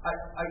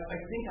 I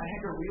think I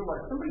had to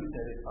realize, somebody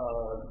said it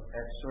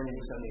at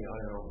Serenity Sunday,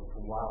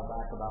 a while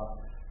back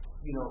about,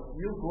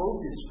 real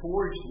growth is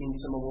forged in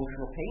some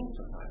emotional pain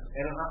sometimes.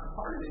 And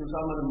part of it is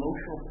I'm an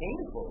emotional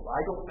pain growth. I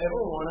don't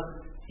ever want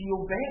to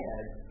feel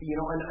bad,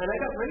 and I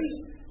got raised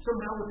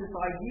somehow with this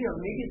idea,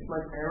 maybe it's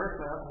my parents,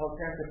 my alcoholic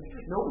parents, that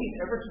nobody's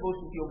ever supposed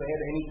to feel bad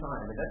any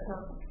time, and that's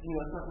not,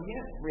 that's not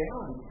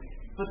reality.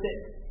 But that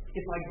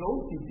if I go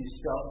through this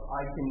stuff,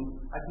 I can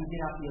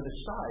get out the other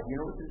side.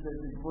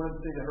 One of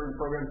the things I heard in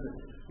programs that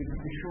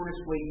the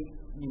shortest way,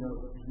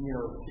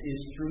 is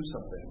through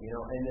something,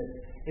 and that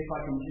if I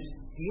can just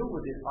deal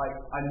with it,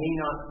 I may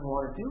not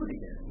want to do it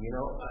again,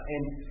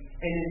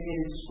 and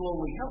it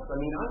slowly helped. I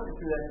went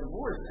through that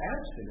divorce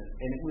abstinent,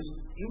 and it was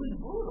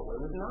brutal.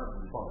 It was not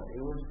fun.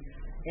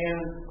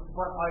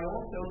 But I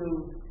also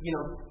knew,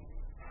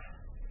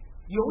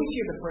 you always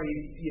hear the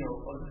phrase,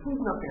 the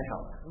food's not going to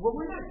help. Well,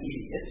 we're not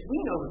idiots. We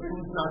know the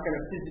food's not going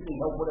to physically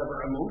help whatever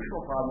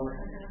emotional problem is.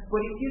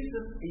 But it used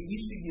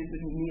to give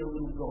me a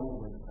little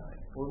go-away time.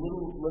 Or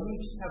let me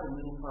just have a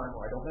little time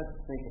where I don't have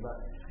to think about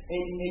it.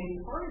 And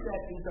part of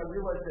that is I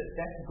realized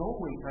that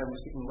go-away time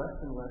was getting less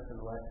and less and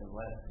less and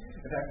less.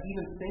 In fact,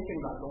 even thinking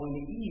about going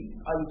to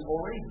eat, I was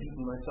already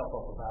beating myself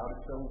up about it.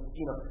 So,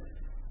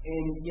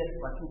 and yet,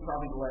 I think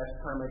probably the last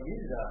time I did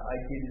it, I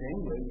did it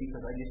anyway because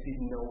I just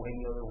didn't know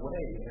any other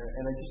way.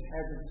 And I just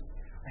had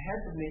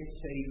to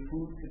say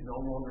food could no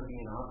longer be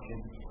an option.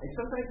 And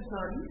sometimes it's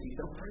not easy.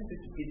 Sometimes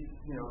it's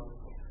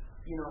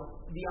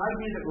the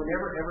idea that we're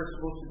never ever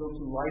supposed to go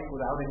through life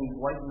without any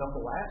white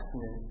knuckle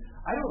abstinence.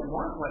 I don't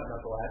want white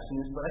knuckle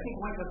abstinence, but I think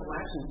white knuckle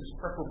abstinence is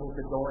preferable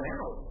to going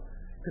out.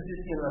 Because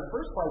that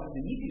first flight is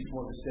the easiest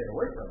one to stay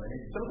away from. And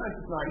sometimes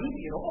it's not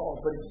easy at all,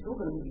 but it's still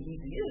going to be the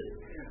easiest.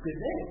 Because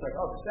then it's like,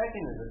 the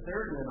second and the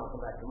third, and then I'll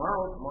come back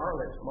tomorrow,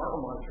 that tomorrow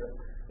mantra,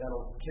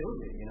 that'll kill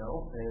you,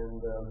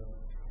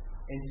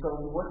 And so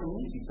it wasn't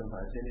easy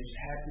sometimes. And it just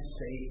had to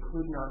say it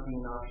could not be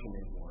an option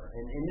anymore.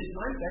 And this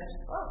time, that's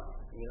tough.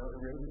 It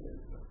really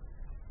is.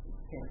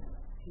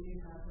 Can you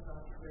talk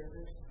about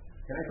service?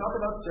 Can I talk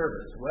about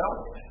service? Well,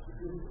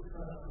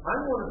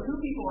 I'm one of two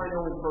people I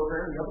know in the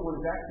program. The other one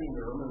is actually in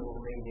the room, and will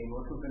remain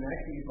nameless, who've been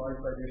actually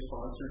advised by their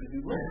sponsor to do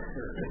less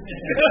service.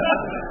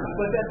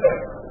 But that's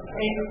it.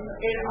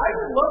 And I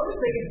would love to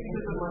say it's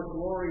because of my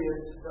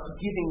glorious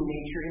giving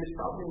nature, and it's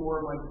probably more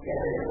of my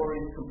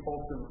glorious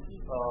compulsive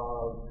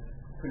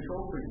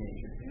control freak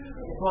nature.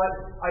 But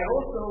I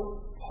also,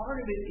 part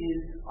of it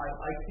is,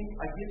 I think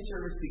I give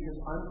service because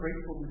I'm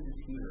grateful this is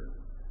here.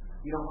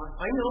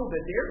 I know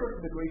that there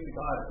goes the grace of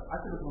God. I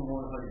could have been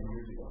born 100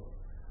 years ago.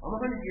 I'm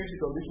 100 years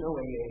ago. There's no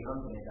AA.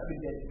 I'm dead. I've been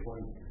dead for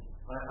 20 years.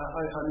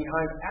 I mean, I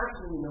have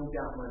absolutely no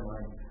doubt in my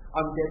mind.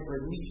 I'm dead for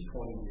at least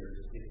 20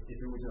 years if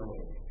there was no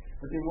AA.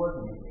 But there was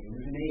an AA. There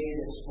was an AA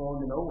that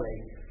spawned an OA.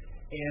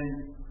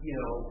 And,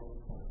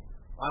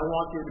 I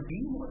want there to be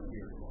one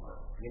here tomorrow.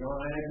 And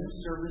I do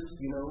service,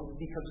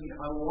 because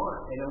I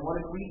want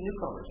to greet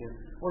newcomers. And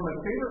one of my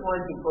favorite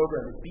lines in the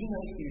program is, be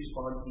nice to your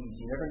sponsees.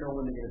 You never know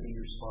when they're going to be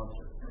your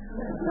sponsor.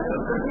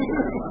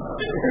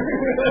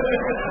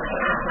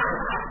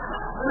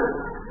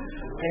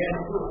 And,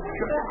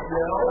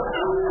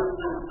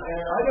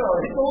 I know,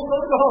 it's all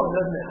close to home,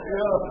 doesn't it?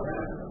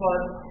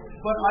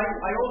 But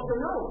I also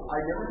know, I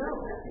never know.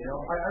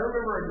 I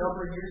remember a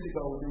number of years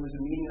ago, there was a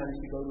meeting I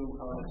used to go to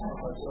on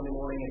Sunday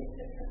morning, and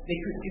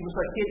it was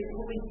like they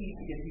pulling teeth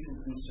to get people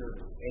to do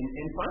service.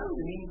 And finally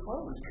the meeting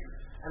closed.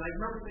 And I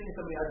remember saying to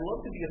somebody, I'd love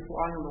to be a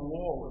fly on the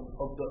wall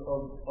of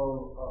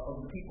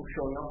the people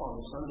showing up on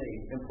the Sunday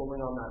and pulling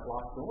on that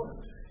locked door.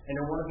 And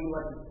I want to be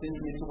like the stingy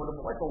into one of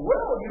the like, well,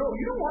 you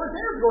don't want to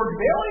there, George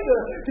Bailey,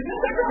 to be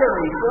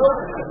secretary.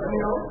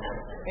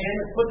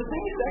 But the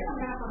thing is, that can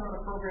happen on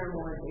a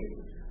program-wide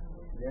basis.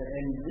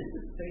 And this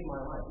has saved my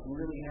life. It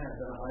really has.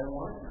 And I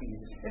want it to be.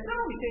 It's not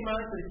only saved my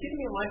life, but it's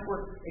given me a life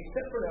where,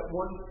 except for that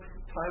one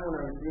time when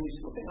I was really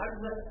slipping, I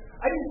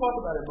didn't talk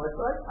about it much,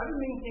 but I've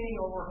been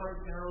maintaining over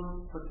 100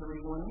 pounds for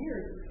 31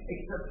 years,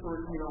 except for,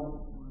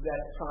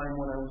 that time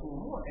when I was a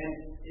little more.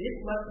 And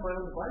it's left to my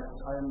own devices.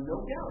 I have no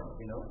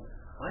doubt,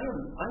 I am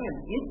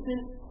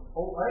instant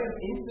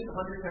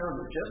 100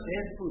 pounder, just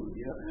add food,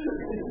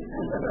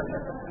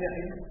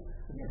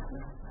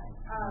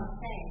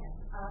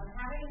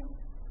 Thanks.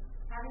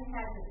 Having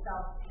had to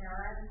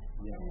self-parent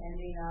and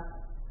ending up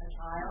a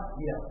child,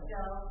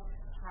 so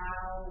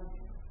how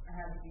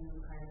have you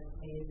kind of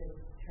made this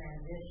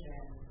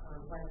transition,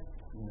 or what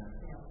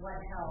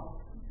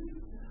helped?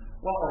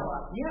 Well,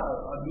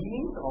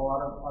 meetings, a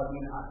lot of, I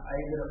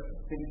ended up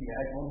thinking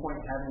at one point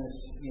having this,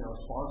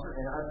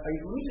 sponsor, and I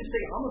usually just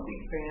say I'm a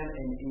big fan,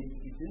 and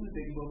it's in the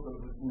big book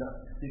of,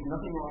 there's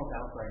nothing wrong with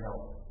outside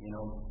help,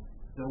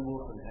 Bill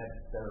Wilson had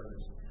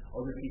therapists.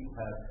 Other people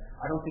have.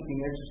 I don't think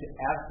the answer to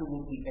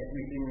absolutely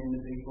everything in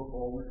the big book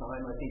all the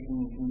time. I think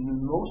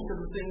most of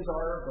the things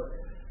are,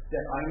 but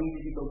that I needed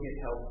to go get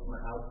help from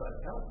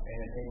outside help.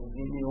 And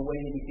in a way,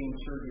 it became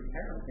surrogate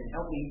parents and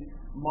help me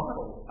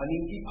model. I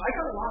mean, I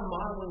got a lot of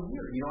modeling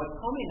here. I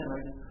come in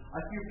and I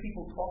hear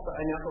people talk,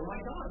 and I go, my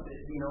God, if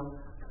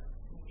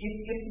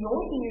the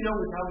only thing you know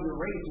is how you're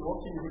raised, and all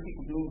of a sudden you hear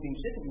people doing things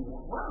differently,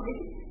 wow,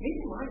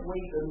 maybe my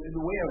way, the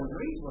way I was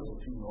raised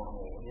wasn't too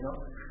normal,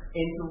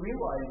 And to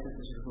realize that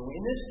this is the way.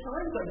 And there's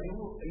times I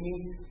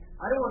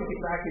don't want to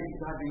get back into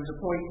that. There was a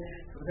point,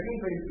 if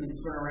anybody's been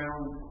turned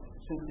around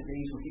since the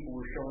days when people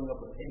were showing up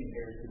with teddy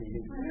bears today,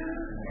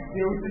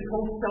 there was this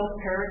whole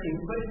self-parenting,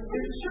 but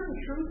there's a certain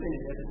truth in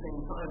it at the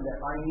same time that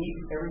I need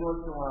every once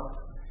in a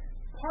while.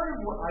 Part of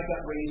what I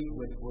got raised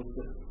with was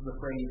the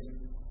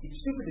phrase, it's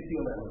stupid to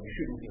feel that way, you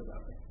shouldn't feel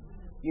that way.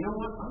 You know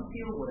what? I'm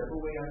feeling whatever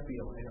way I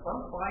feel. And if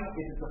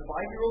it's a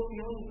 5-year-old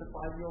feeling, it's a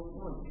 5-year-old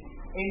feeling.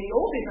 And in the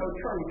old days, I would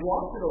try and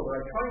gloss it over.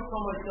 I'd try and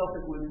tell myself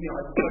it was,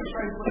 I'd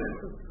try and put a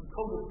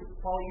coat of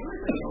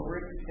polyurethane over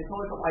it and tell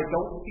myself I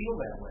don't feel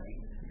that way.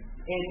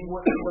 And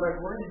what I've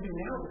learned to do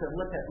now is I've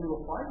let that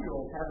little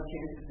 5-year-old have a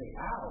chance to say,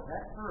 ow,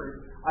 that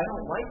hurt. I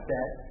don't like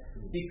that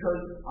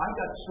because I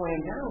got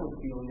slammed down with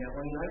feeling that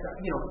way. And I got,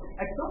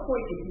 at some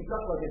point, if you've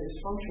got like a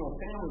dysfunctional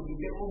family, you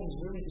get all these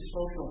really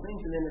dysfunctional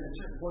things, and then at a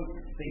certain point,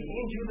 they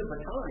hand you the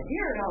baton.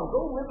 Here, now,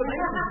 go live a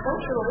nice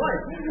dysfunctional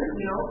life,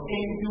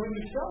 and you do it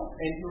yourself.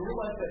 And you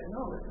realize that,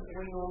 no, this is the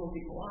way normal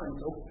people are.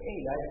 It's okay.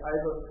 Like I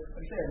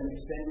said, I'm an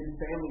extended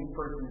family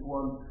person who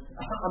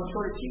I'm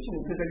sort of teaching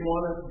them because I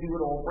want to do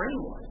it all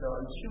brain-wise. So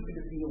it's stupid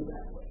to feel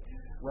that way.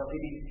 Well,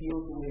 it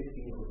feels the way it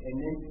feels. And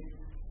then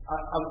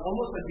I'm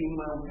almost like being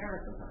my own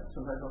parent sometimes.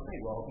 Sometimes I'll say,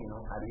 well,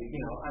 how do you,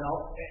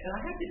 and I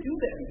have to do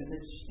that because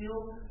it still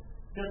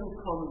doesn't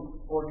come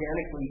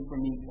organically for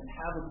me to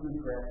have a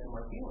good grasp of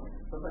my feelings.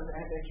 Sometimes I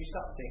have to actually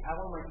stop and say, how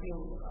am I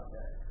feeling about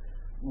that?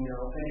 And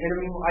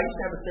I used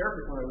to have a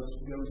therapist when I was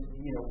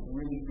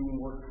really doing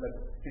work like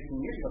 15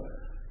 years ago.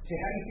 say,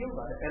 how do you feel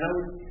about it? And I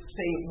would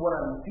say what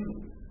I would do.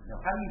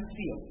 How do you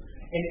feel?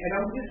 And I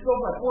would just go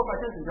by 4 or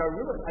 5 times until I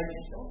realized I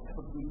just don't have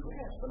a good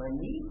grasp, and I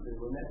need to.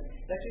 And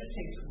that just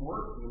takes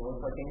work,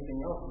 It's like anything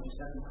else. You just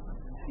have to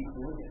keep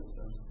doing it.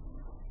 So,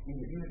 you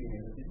did it,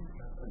 didn't you?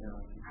 No.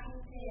 I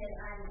did.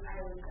 I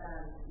was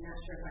not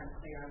sure if I'm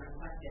clear on the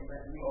question, but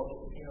maybe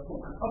it'll be.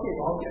 Okay,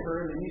 well, I'll get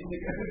her, and then you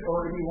can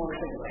or do you want to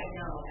think about it?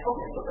 No.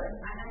 Okay.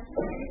 I'm just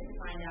curious to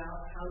find out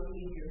how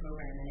you use your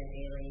program on a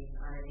daily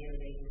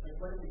basis. Like,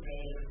 what is the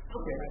day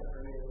like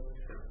for you?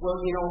 Well,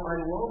 I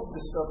love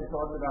the stuff it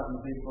talks about in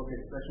the big book,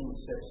 especially in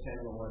steps 10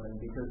 and 11,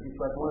 because it's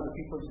like one of the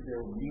people that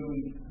they're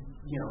really,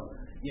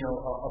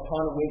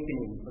 upon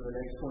awakening for the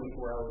next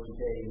 24 hours a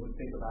day, we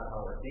think about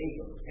how our day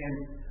goes. And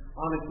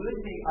on a good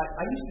day,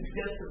 I used to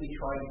desperately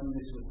try to do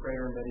this with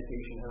prayer and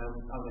meditation, and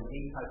I'm an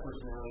A-type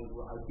personality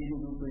where I didn't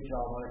do a good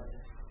job on it.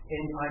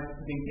 And I've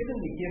been given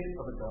the gift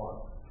of a dog.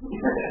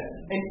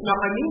 And now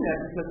I mean that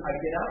because I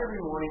get out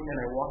every morning and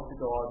I walk the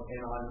dog,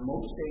 and on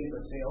most days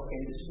I say, okay,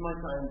 this is my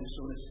time to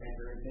sort of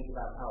center and think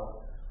about how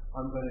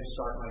I'm going to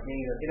start my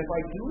day. And if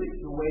I do it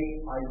the way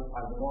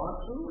I want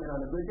to, and on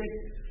a good day,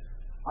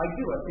 I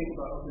do. I think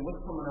about, okay,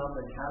 what's coming up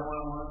and how do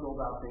I want to go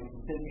about things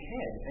and think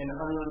ahead. And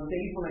on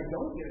days when I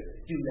don't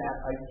do that,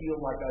 I feel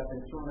like I've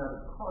been thrown out of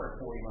the car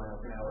at 40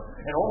 miles an hour.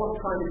 And all I'm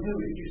trying to do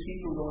is just keep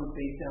from going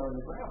face down in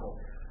the gravel.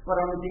 But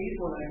on the days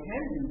when I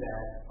can do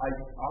that,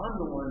 I'm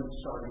the one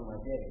starting my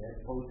day, as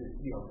opposed to,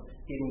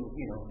 getting,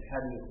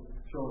 having it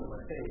thrown in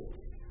my face.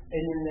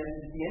 And then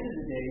at the end of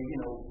the day,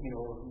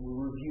 we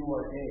review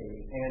our day.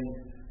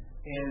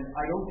 And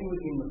I don't do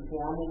it in the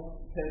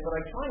formal sense, but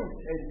I try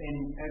and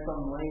as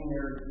I'm laying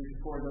there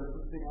before the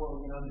thing,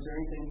 is there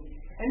anything?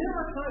 And there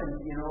are times,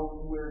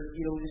 where,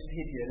 just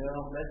hit you,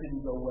 that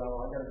didn't go well,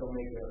 I got to go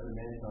make an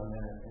amends on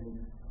that. And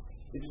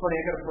it's funny,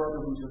 I got a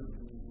brother who's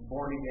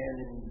born again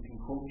and can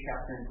quote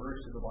chapter and verse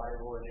of the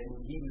Bible, and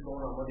he was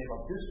going on one day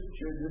about this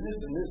should do this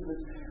and this and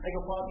this. I go,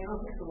 Bob,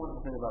 here's the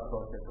wonderful thing about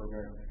Prospect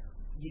Program.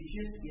 You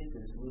just get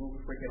this little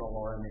freaking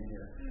alarm in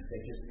here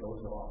that just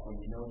goes off when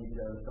you've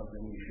done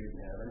something you shouldn't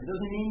have. And it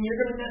doesn't mean you're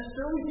going to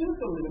necessarily do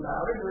something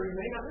about it, or you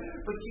may not,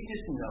 but you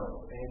just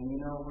know. And,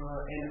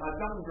 and I've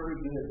gotten very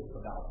good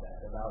about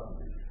that.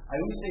 I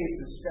always say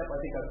it's a step I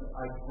think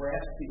I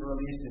grasped the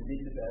earliest and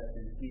did the best.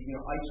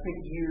 I spent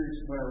years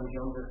when I was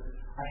younger.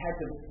 I had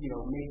to,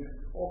 make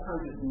all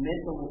kinds of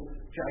mental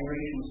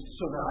gyrations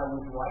so that I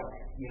was right.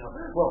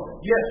 Well,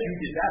 yes, you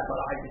did that, but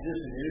I did this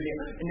and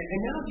that. And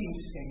now you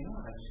just say,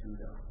 I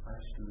screwed up. I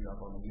screwed up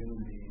on the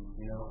human being,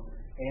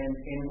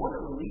 And what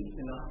a relief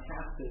to not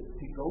have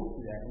to go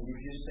through that and to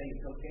just say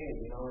it's okay,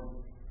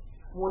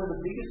 One of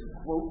the biggest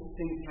growth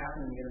things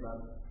happening in about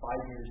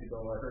 5 years ago,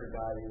 I heard a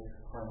guy,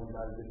 Harlan,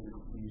 guy who did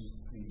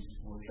these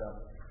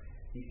workshops.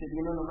 He said,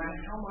 no matter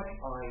how much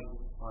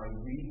I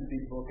read the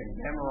big book and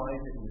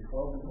memorize it and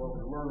 12 and 12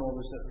 and learn all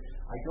this stuff,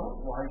 I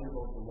don't rise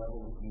above the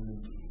level of human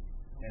being.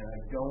 And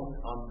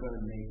I'm going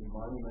to make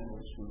monumental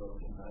screw-ups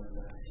from time to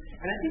time.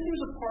 And I think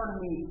there's a part of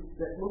me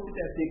that looked at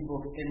that big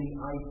book and the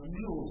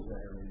ideals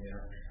that are in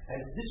there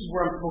as this is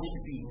where I'm supposed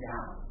to be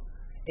now.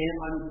 And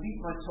I would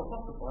beat myself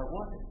up if I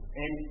wasn't.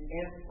 And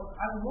look,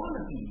 I want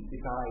to be the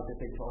guy that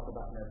they talk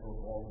about in that book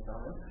all the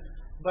time.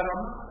 But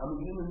I'm not. I'm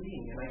a human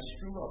being, and I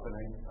screw up, and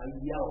I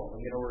yell,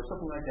 or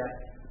something like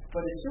that.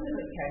 But as soon as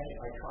I catch it,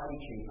 I try to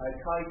change. I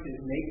try to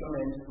make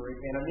amends for it,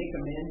 and I make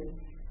amends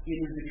in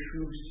the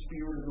true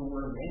spirit of the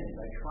word amends.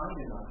 I try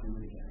to not do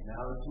it again. Now,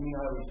 to me,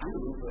 I always do,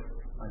 but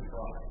I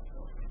try.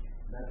 So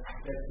that's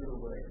sort of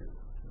what I do.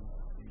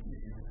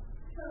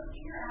 So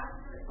you're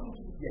after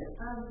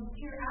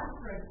your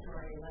aspirin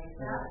story, like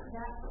that.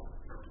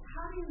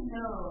 How do you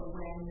know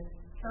when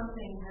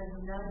something has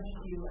nudged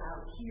you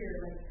out here?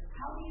 Like,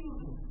 how do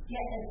you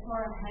get as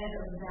far ahead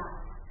of that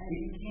as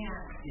you can?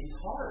 It's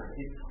hard.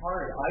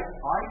 I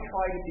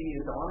try to be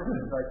as honest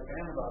as I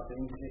can about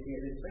things,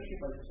 especially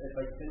if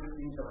I think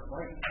things aren't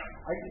right.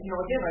 I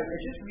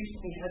just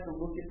recently had to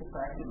look at the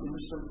fact that there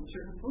were some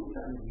certain foods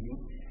I was eating,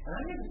 and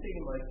I had to say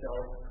to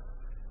myself,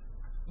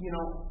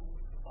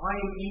 I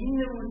am eating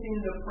them within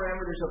the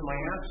parameters of my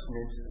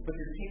abstinence, but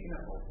they're taking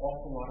up an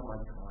awful lot of my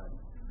time.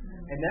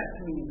 And that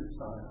to me is a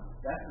sign.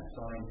 That's a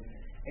sign.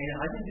 And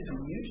I think there's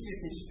a huge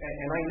difference,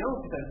 and I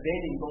know because I've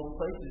been in both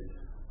places,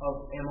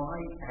 of am I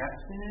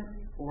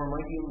abstinent or am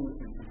I dealing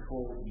with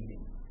controlled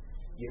eating?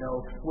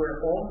 Where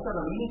all of a sudden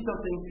I'm eating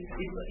something,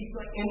 it's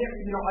like, and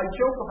I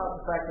joke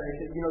about the fact that I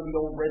said, the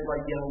old red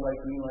light, yellow light,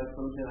 green light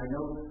foods, and I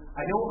know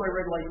what my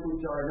red light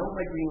foods are, I know what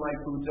my green light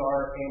foods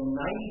are, and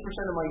 90%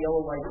 of my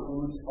yellow light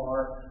foods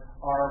are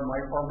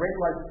red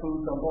light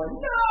foods. I'm going,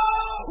 no!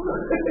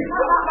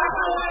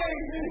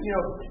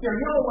 They're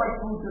yellow light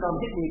foods that I'm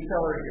hitting the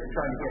accelerator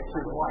trying to get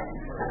through the light.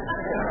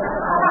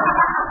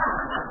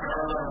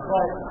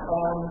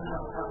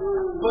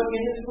 But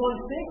in this one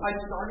thing, I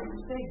started to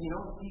say,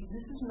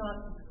 this is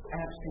not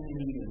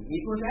abstinent eating.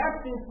 It was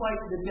abstinence by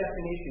the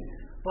definition,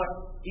 but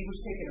it was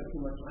taking up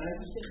too much time. And I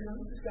just said,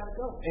 this has got to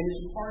go. And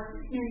it's part,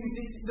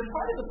 the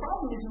part of the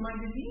problem is my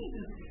disease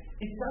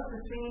it's got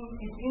the same,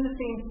 it's in the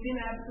same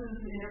synapses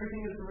and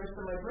everything as the rest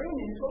of my brain,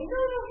 and it's going, no,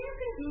 you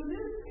can do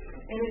this.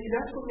 And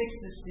that's what makes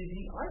this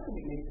disease, I think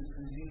it makes this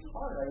disease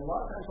hard. A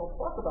lot of times I'll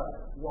talk about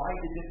why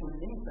the different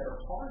things that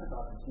are hard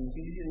about this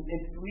disease, and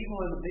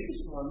one of the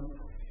biggest ones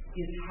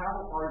is how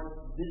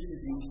this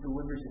disease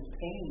delivers its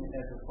pain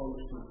as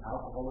opposed to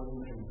alcoholism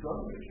and drug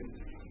addiction.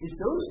 Is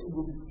those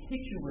will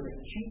hit you with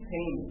acute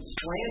pain,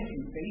 slam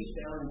you face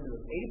down into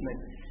the pavement,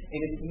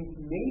 and if you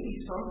maybe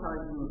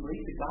sometimes you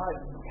agree to God,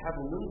 you have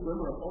a little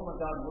glimmer of, oh my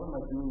God, what am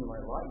I doing in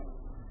my life?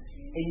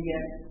 And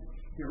yet,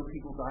 there are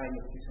people dying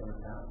at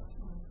 600 pounds.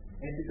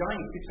 And if you're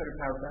dying at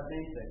 600 pounds, that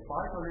means that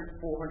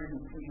 500, 400,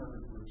 and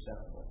 300 were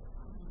acceptable.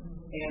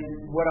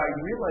 And what I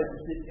realized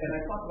is that, and I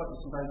talk about this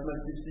sometimes, but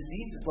this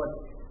disease is like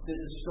the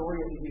story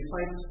of the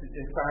scientists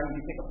that found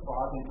you take a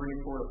frog and bring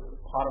it toward a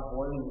pot of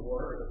boiling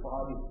water. The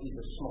frog is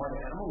a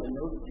smart animal and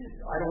knows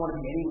I don't want to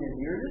be anywhere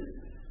near this.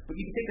 But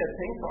you take that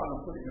same frog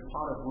and put it in a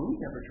pot of room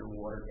temperature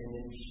water, and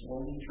then you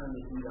slowly turn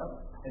the heat up,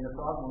 and the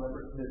frog will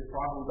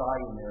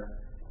die in there.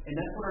 And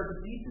that's what our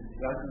disease is.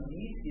 Our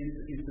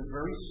disease is the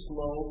very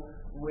slow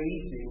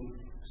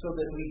raising, so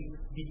that we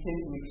begin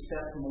to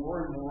accept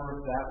more and more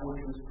of that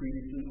which was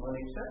previously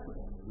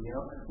unacceptable. You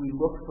know, we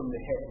look from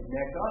the head and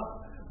neck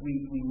up. We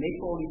make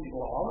all these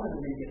people. Well, I'm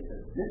going to get to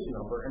this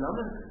number, and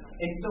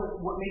so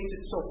what makes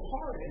it so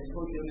hard as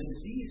opposed to the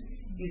disease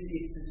is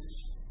it's this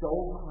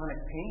dull chronic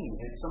pain.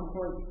 At some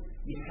point,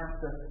 you have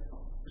to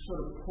sort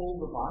of pull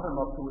the bottom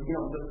up to it. You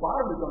know, the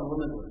bottom is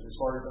unlimited as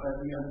far as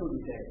until the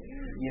day.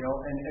 You know,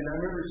 and I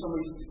remember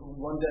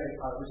one day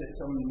I was at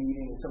some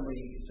meeting and somebody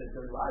said,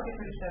 I guess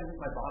I just haven't hit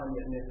my bottom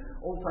yet. And the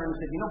old timer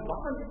said,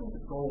 bottom isn't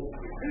the goal.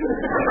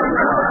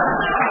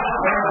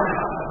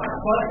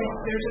 But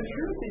there's a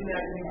truth in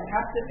that. You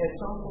have to at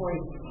some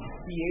point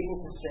be able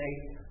to say,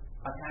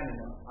 I've had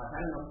enough. I've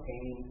had enough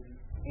pain.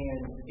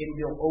 And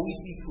there'll always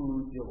be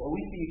food, there'll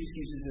always be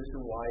excuses as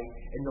to why,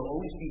 and there'll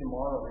always be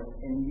tomorrow.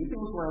 And you can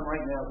look around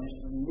right now,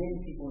 there's many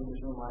people in this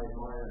room I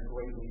admire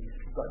greatly.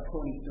 We've got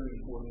 20,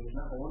 30, 40 years.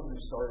 Not one of them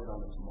started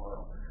on this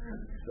tomorrow.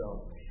 So,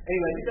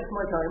 anyway, I think that's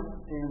my time.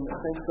 And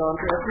thanks, Don,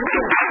 for that.